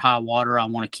hell or high water, I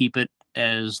want to keep it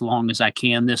as long as I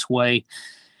can this way.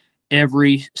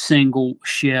 Every single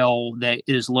shell that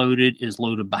is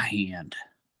loaded by hand.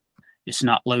 It's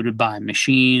not loaded by a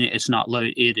machine. It's not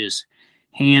loaded. It is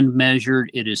hand measured.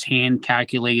 It is hand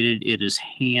calculated. It is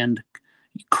hand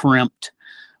crimped.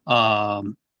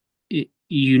 You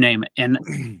name it.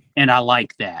 And I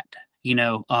like that, you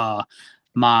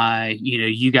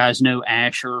guys know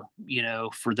Asher,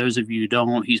 for those of you who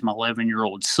don't, he's my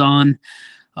 11-year-old son.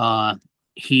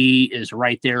 He is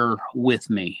right there with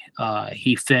me. I'm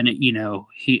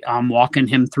walking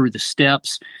him through the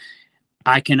steps.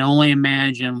 I can only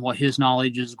imagine what his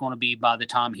knowledge is going to be by the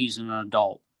time he's an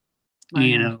adult.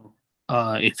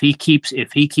 If he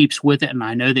keeps with it, and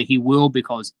I know that he will,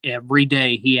 because every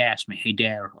day he asks me, "Hey,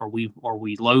 Dad, are we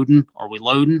loading? Are we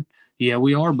loading?" "Yeah,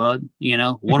 we are, bud.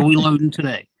 What are we loading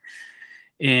today?"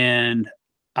 And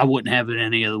I wouldn't have it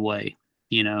any other way.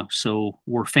 So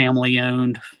we're family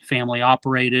owned, family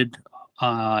operated,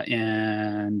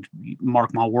 and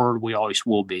mark my word, we always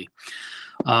will be.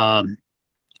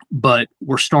 But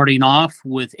we're starting off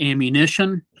with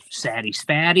ammunition, Satties,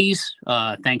 Fatties,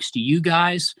 thanks to you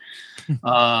guys.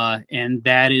 And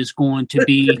that is going to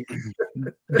be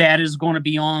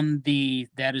on the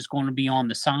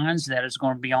signs, that is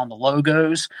going to be on the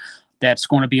logos, that's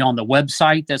going to be on the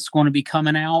website, that's going to be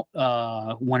coming out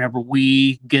whenever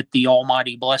we get the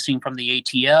almighty blessing from the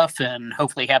ATF and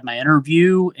hopefully have my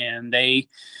interview and they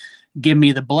give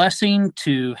me the blessing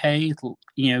to, hey,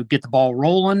 get the ball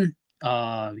rolling.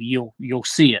 You'll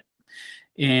see it.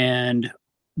 And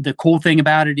the cool thing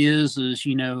about it is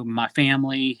my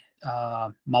family,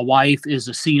 my wife is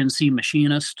a CNC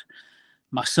machinist.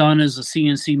 My son is a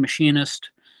CNC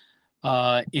machinist.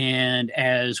 And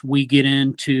as we get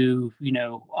into,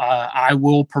 I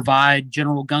will provide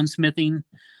general gunsmithing,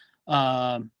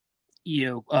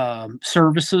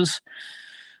 services.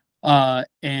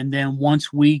 And then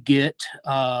once we get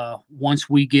our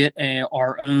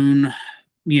own,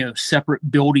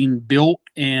 separate building built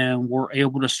and we're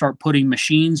able to start putting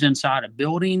machines inside a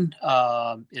building,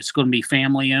 it's going to be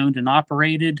family owned and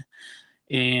operated.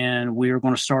 And we are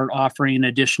going to start offering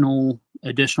additional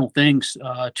things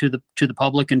to the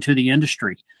public and to the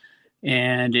industry.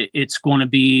 And it's going to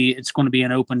be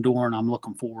an open door, and I'm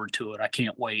looking forward to it. I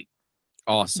can't wait.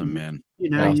 Awesome, man.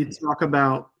 You talk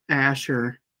about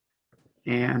Asher,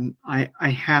 and I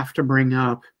have to bring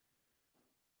up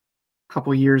a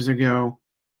couple years ago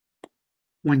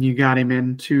when you got him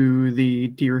into the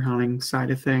deer hunting side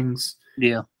of things.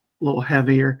 Yeah, a little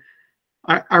heavier.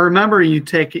 I remember you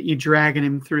dragging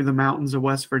him through the mountains of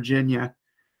West Virginia,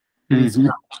 and he's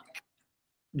got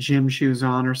gym shoes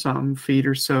on or something, feet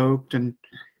are soaked, and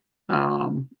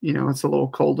it's a little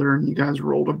colder, and you guys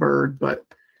rolled a bird. But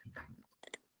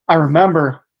I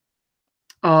remember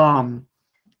going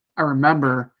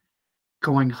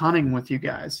hunting with you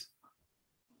guys,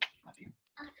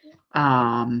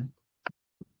 and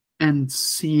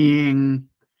seeing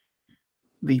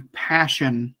the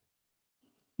passion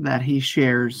that he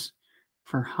shares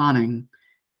for hunting.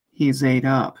 He's ate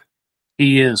up.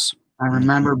 He is. I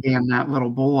remember being that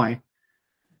little boy.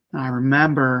 And I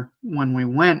remember when we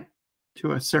went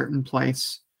to a certain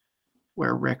place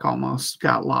where Rick almost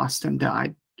got lost and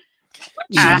died.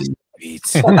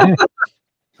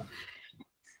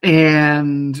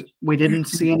 And we didn't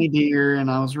see any deer, and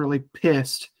I was really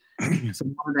pissed. So I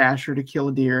wanted Asher to kill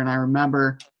a deer. And I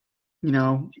remember,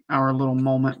 our little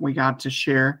moment we got to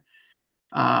share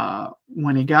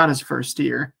when he got his first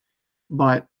deer.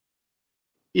 But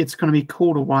it's going to be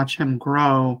cool to watch him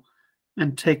grow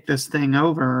and take this thing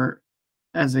over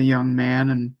as a young man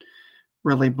and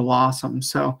really blossom.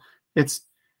 So it's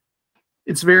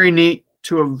very neat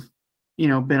to have,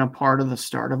 been a part of the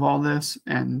start of all this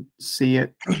and see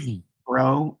it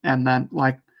grow. And then,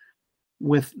 like,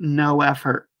 with no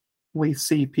effort, we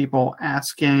see people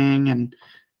asking and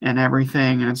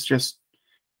everything. And it's just,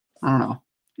 I don't know.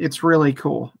 It's really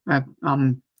cool. I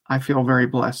feel very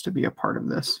blessed to be a part of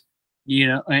this.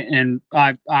 And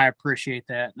I appreciate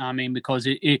that. I mean, because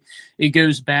it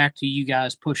goes back to you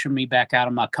guys pushing me back out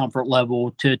of my comfort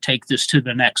level to take this to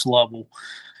the next level.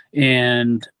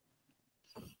 And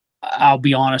I'll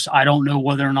be honest, I don't know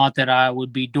whether or not that I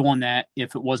would be doing that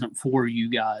if it wasn't for you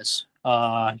guys.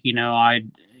 I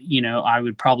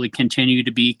would probably continue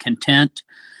to be content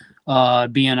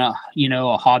being a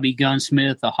hobby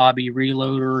gunsmith, a hobby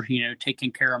reloader,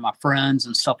 taking care of my friends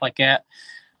and stuff like that.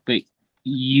 But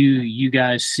you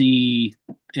guys see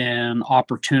an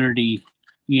opportunity,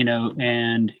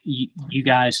 and you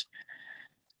guys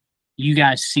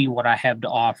see what I have to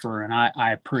offer, and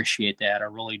I appreciate that. I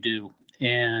really do.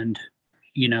 And,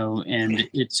 and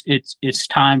it's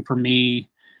time for me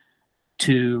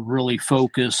to really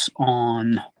focus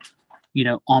on,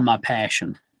 on my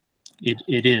passion.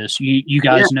 It is. You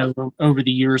guys know over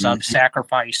the years I've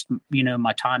sacrificed,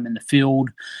 my time in the field,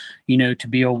 to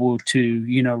be able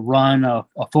to, run a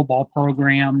football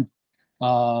program,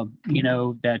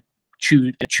 that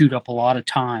chewed up a lot of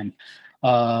time.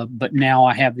 But now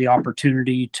I have the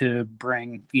opportunity to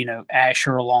bring,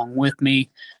 Asher along with me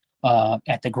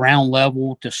at the ground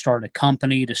level to start a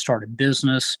company, to start a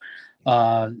business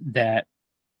that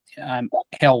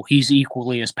he's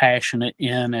equally as passionate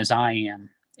in as I am.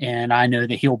 And I know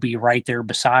that he'll be right there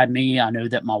beside me. I know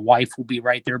that my wife will be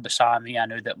right there beside me. I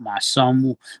know that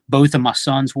both of my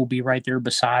sons will be right there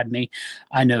beside me.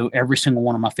 I know every single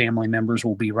one of my family members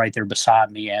will be right there beside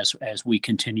me as we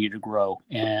continue to grow.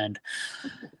 And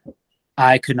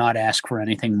I could not ask for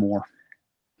anything more.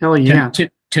 Hell yeah.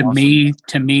 To Awesome.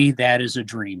 me, that is a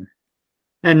dream.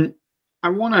 And I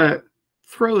want to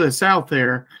throw this out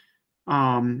there.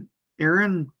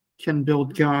 Aaron can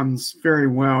build guns very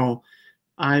well.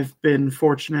 I've been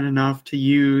fortunate enough to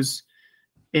use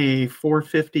a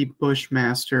 450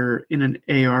 Bushmaster in an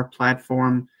AR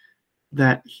platform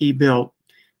that he built.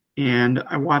 And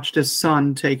I watched his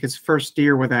son take his first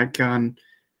deer with that gun.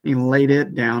 He laid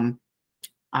it down.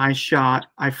 I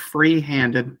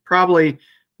free-handed, probably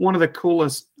one of the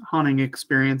coolest hunting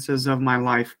experiences of my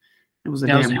life. It was a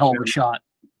hell of a shot.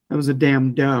 It was a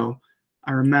damn doe.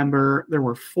 I remember there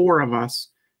were 4 of us,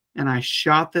 and I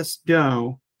shot this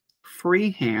doe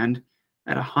freehand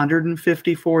at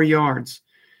 154 yards.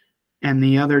 And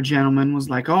the other gentleman was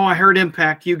like, "Oh, I heard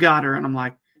impact. You got her." And I'm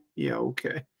like, "Yeah,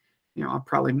 okay. I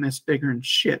probably missed bigger than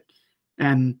shit."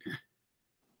 And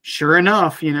sure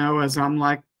enough, as I'm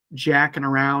like jacking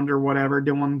around or whatever,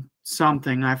 doing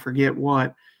something, I forget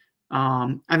what.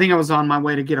 I think I was on my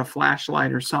way to get a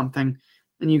flashlight or something,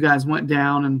 and you guys went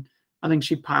down, and I think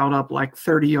she piled up like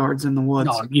 30 yards in the woods.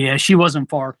 Oh, yeah, she wasn't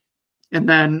far. And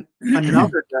then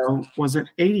another doe was at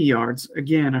 80 yards.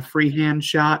 Again, a freehand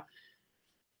shot.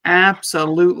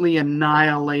 Absolutely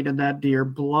annihilated that deer.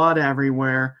 Blood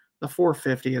everywhere. The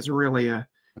 450 is really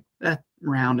that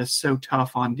round is so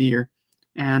tough on deer.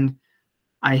 And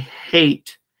I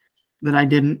hate that I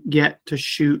didn't get to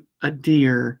shoot a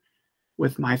deer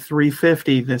with my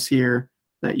 350 this year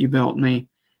that you built me.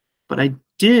 But I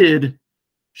did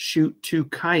shoot 2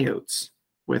 coyotes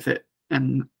with it.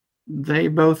 And they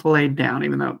both laid down,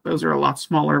 even though those are a lot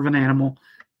smaller of an animal,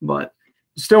 but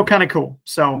still kind of cool.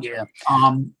 So yeah.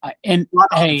 And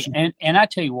I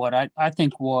tell you what, I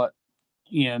think what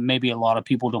maybe a lot of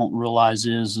people don't realize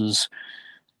is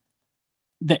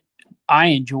that I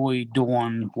enjoy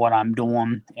doing what I'm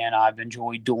doing, and I've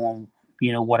enjoyed doing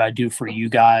what I do for you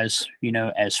guys,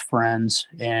 as friends,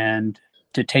 and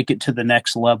to take it to the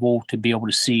next level, to be able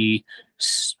to see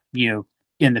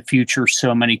in the future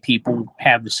so many people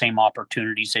have the same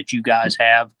opportunities that you guys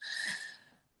have.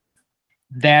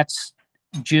 That's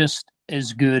just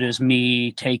as good as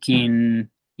me taking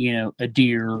a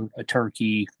deer, a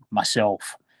turkey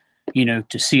myself,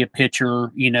 to see a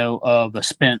picture of a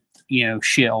spent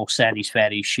shell, Satties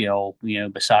Fatties shell,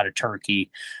 beside a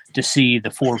turkey, to see the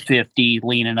 450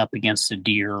 leaning up against a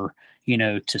deer,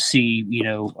 to see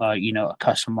a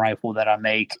custom rifle that I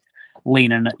make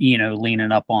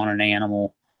leaning up on an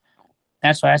animal.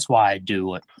 That's why I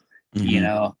do it.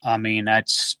 I mean,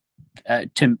 that's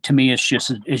to me, it's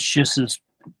just as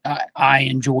I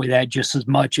enjoy that just as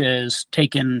much as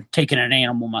taking an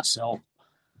animal myself.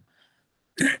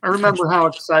 I remember how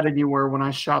excited you were when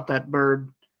I shot that bird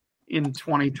in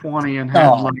 2020 and had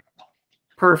like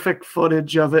perfect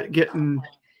footage of it getting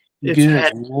its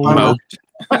head smoked.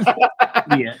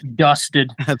 Yeah,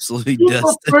 dusted. Absolutely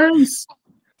dusted.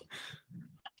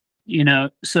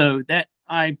 So that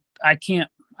I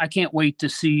can't wait to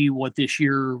see what this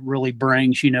year really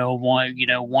brings.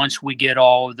 Once we get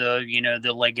all the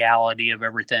the legality of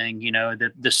everything,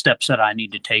 the steps that I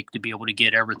need to take to be able to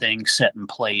get everything set in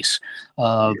place.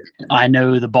 I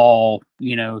know the ball,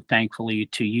 thankfully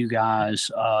to you guys,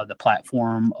 the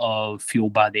platform of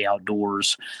Fueled by the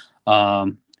Outdoors.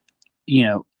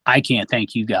 I can't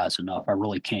thank you guys enough. I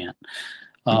really can't.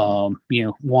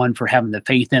 One, for having the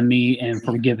faith in me and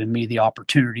for giving me the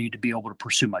opportunity to be able to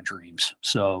pursue my dreams.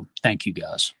 So thank you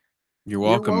guys. You're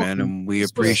welcome, man. And we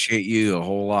appreciate you a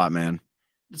whole lot, man.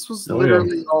 This was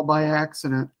literally all by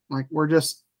accident. Like we're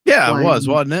just it was,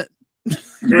 wasn't it?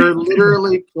 We're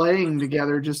literally playing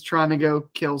together, just trying to go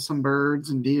kill some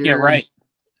birds and deer. Yeah, right.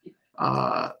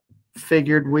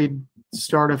 Figured we'd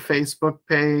start a Facebook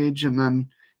page and then,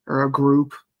 or a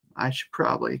group. I should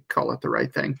probably call it the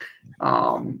right thing.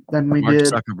 Then we Mark did.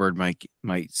 Zuckerberg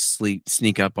might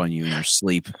sneak up on you in your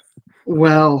sleep.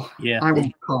 Well, Yeah. I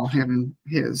won't call him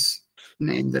his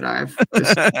name that I've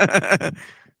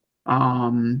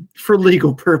for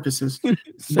legal purposes.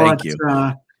 Thank you.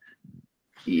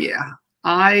 Yeah,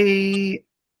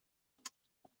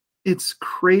 it's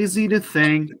crazy to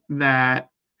think that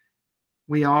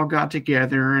we all got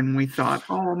together and we thought,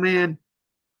 oh man,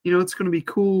 it's going to be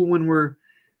cool when we're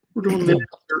doing this,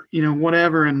 or,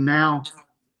 whatever. And now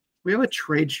we have a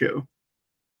trade show.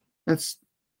 That's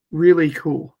really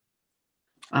cool.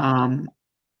 We're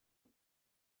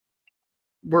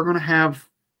going to have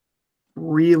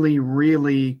really,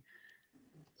 really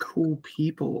cool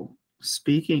people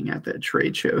speaking at that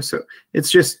trade show. So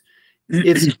it's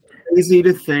crazy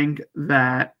to think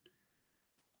that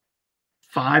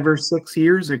 5 or 6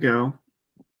 years ago.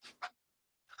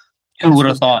 Who would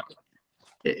have thought?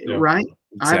 Right?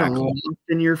 I'd have Exactly. laughed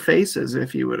in your faces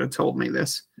if you would have told me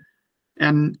this.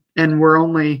 And we're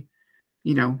only,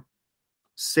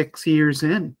 6 years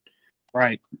in.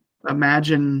 Right.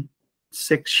 Imagine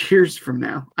 6 years from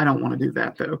now. I don't want to do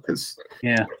that though, because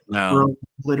Yeah. No. we're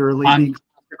literally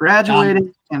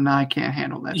graduating, and I can't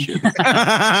handle that shit.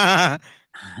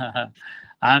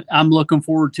 I'm looking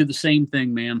forward to the same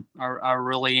thing, man. I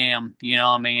really am.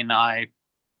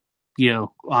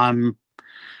 I'm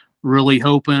really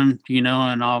hoping, and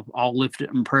I'll lift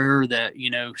it in prayer that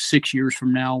 6 years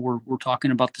from now we're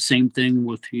talking about the same thing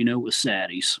with with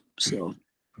Satties. So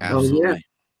Absolutely.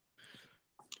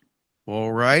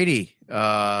 All righty.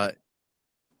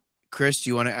 Chris, do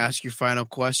you want to ask your final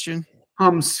question?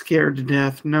 I'm scared to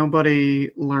death. Nobody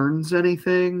learns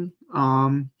anything.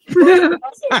 I'm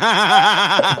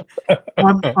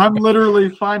literally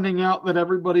finding out that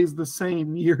everybody's the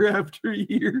same year after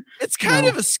year. It's kind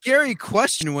of a scary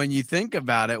question when you think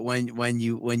about it. When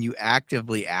you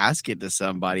actively ask it to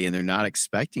somebody and they're not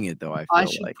expecting it, though. I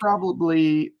should like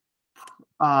probably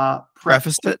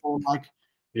preface it. like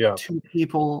Yeah. two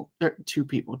people,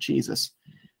 Jesus,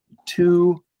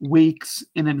 2 weeks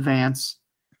in advance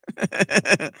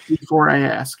before I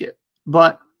ask it.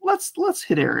 But let's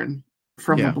hit Aaron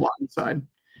from the blind side.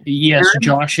 yes, Aaron?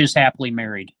 Josh is happily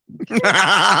married.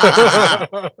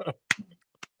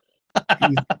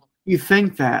 You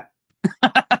think that?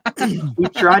 He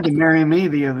tried to marry me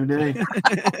the other day.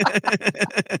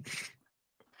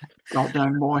 God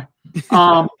dang boy.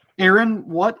 Aaron,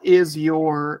 what is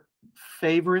your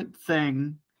favorite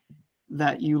thing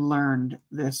that you learned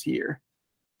this year?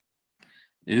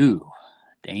 Ooh,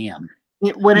 damn.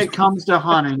 When it comes to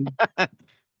hunting.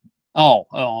 Oh,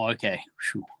 okay.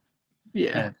 Whew.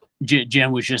 Yeah.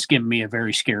 Jen was just giving me a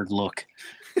very scared look.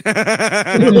 What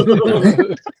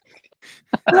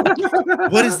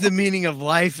is the meaning of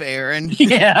life, Aaron?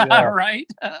 Yeah. Right.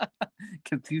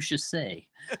 Confucius say.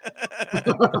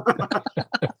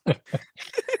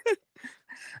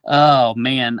 Oh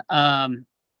man.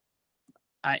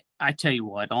 I tell you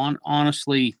what,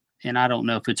 honestly, and I don't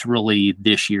know if it's really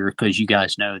this year, because you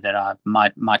guys know that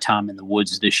my time in the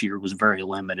woods this year was very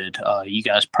limited. You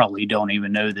guys probably don't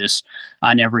even know this.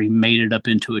 I never even made it up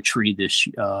into a tree this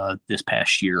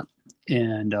past year.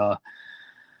 And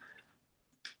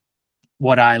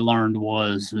what I learned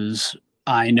is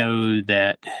I know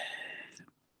that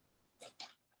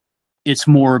it's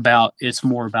more about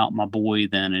my boy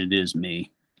than it is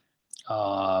me.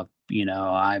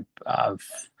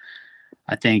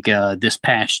 I think this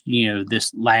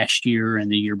last year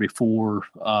and the year before,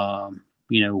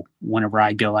 whenever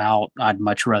I go out, I'd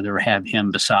much rather have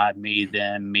him beside me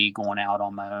than me going out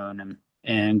on my own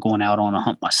and going out on a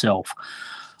hunt myself.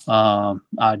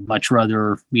 I'd much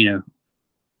rather,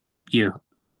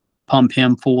 pump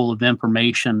him full of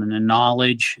information and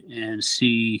knowledge and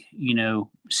see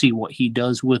what he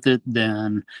does with it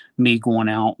than me going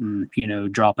out and,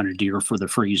 dropping a deer for the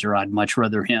freezer. I'd much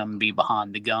rather him be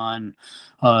behind the gun,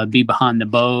 be behind the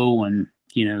bow, and,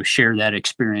 share that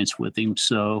experience with him.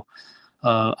 So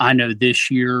I know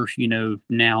this year,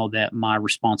 now that my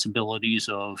responsibilities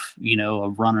of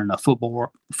running a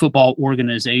football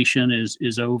organization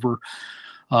is over,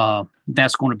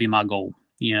 that's going to be my goal.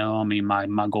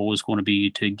 My goal is going to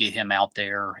be to get him out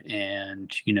there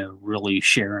and, really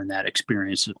sharing that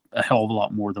experience a hell of a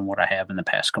lot more than what I have in the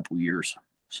past couple of years.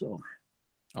 So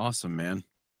awesome, man.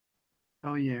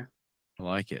 Oh yeah. I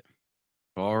like it.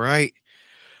 All right.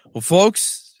 Well,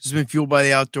 folks, this has been Fueled by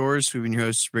the Outdoors. We've been your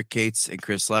hosts, Rick Cates and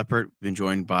Chris Leppert. We've been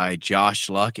joined by Josh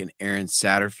Luck and Aaron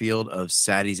Satterfield of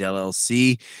Satties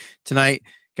LLC tonight.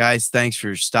 Guys, thanks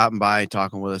for stopping by and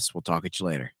talking with us. We'll talk at you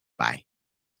later. Bye.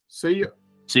 See ya.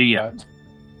 See ya. Bye.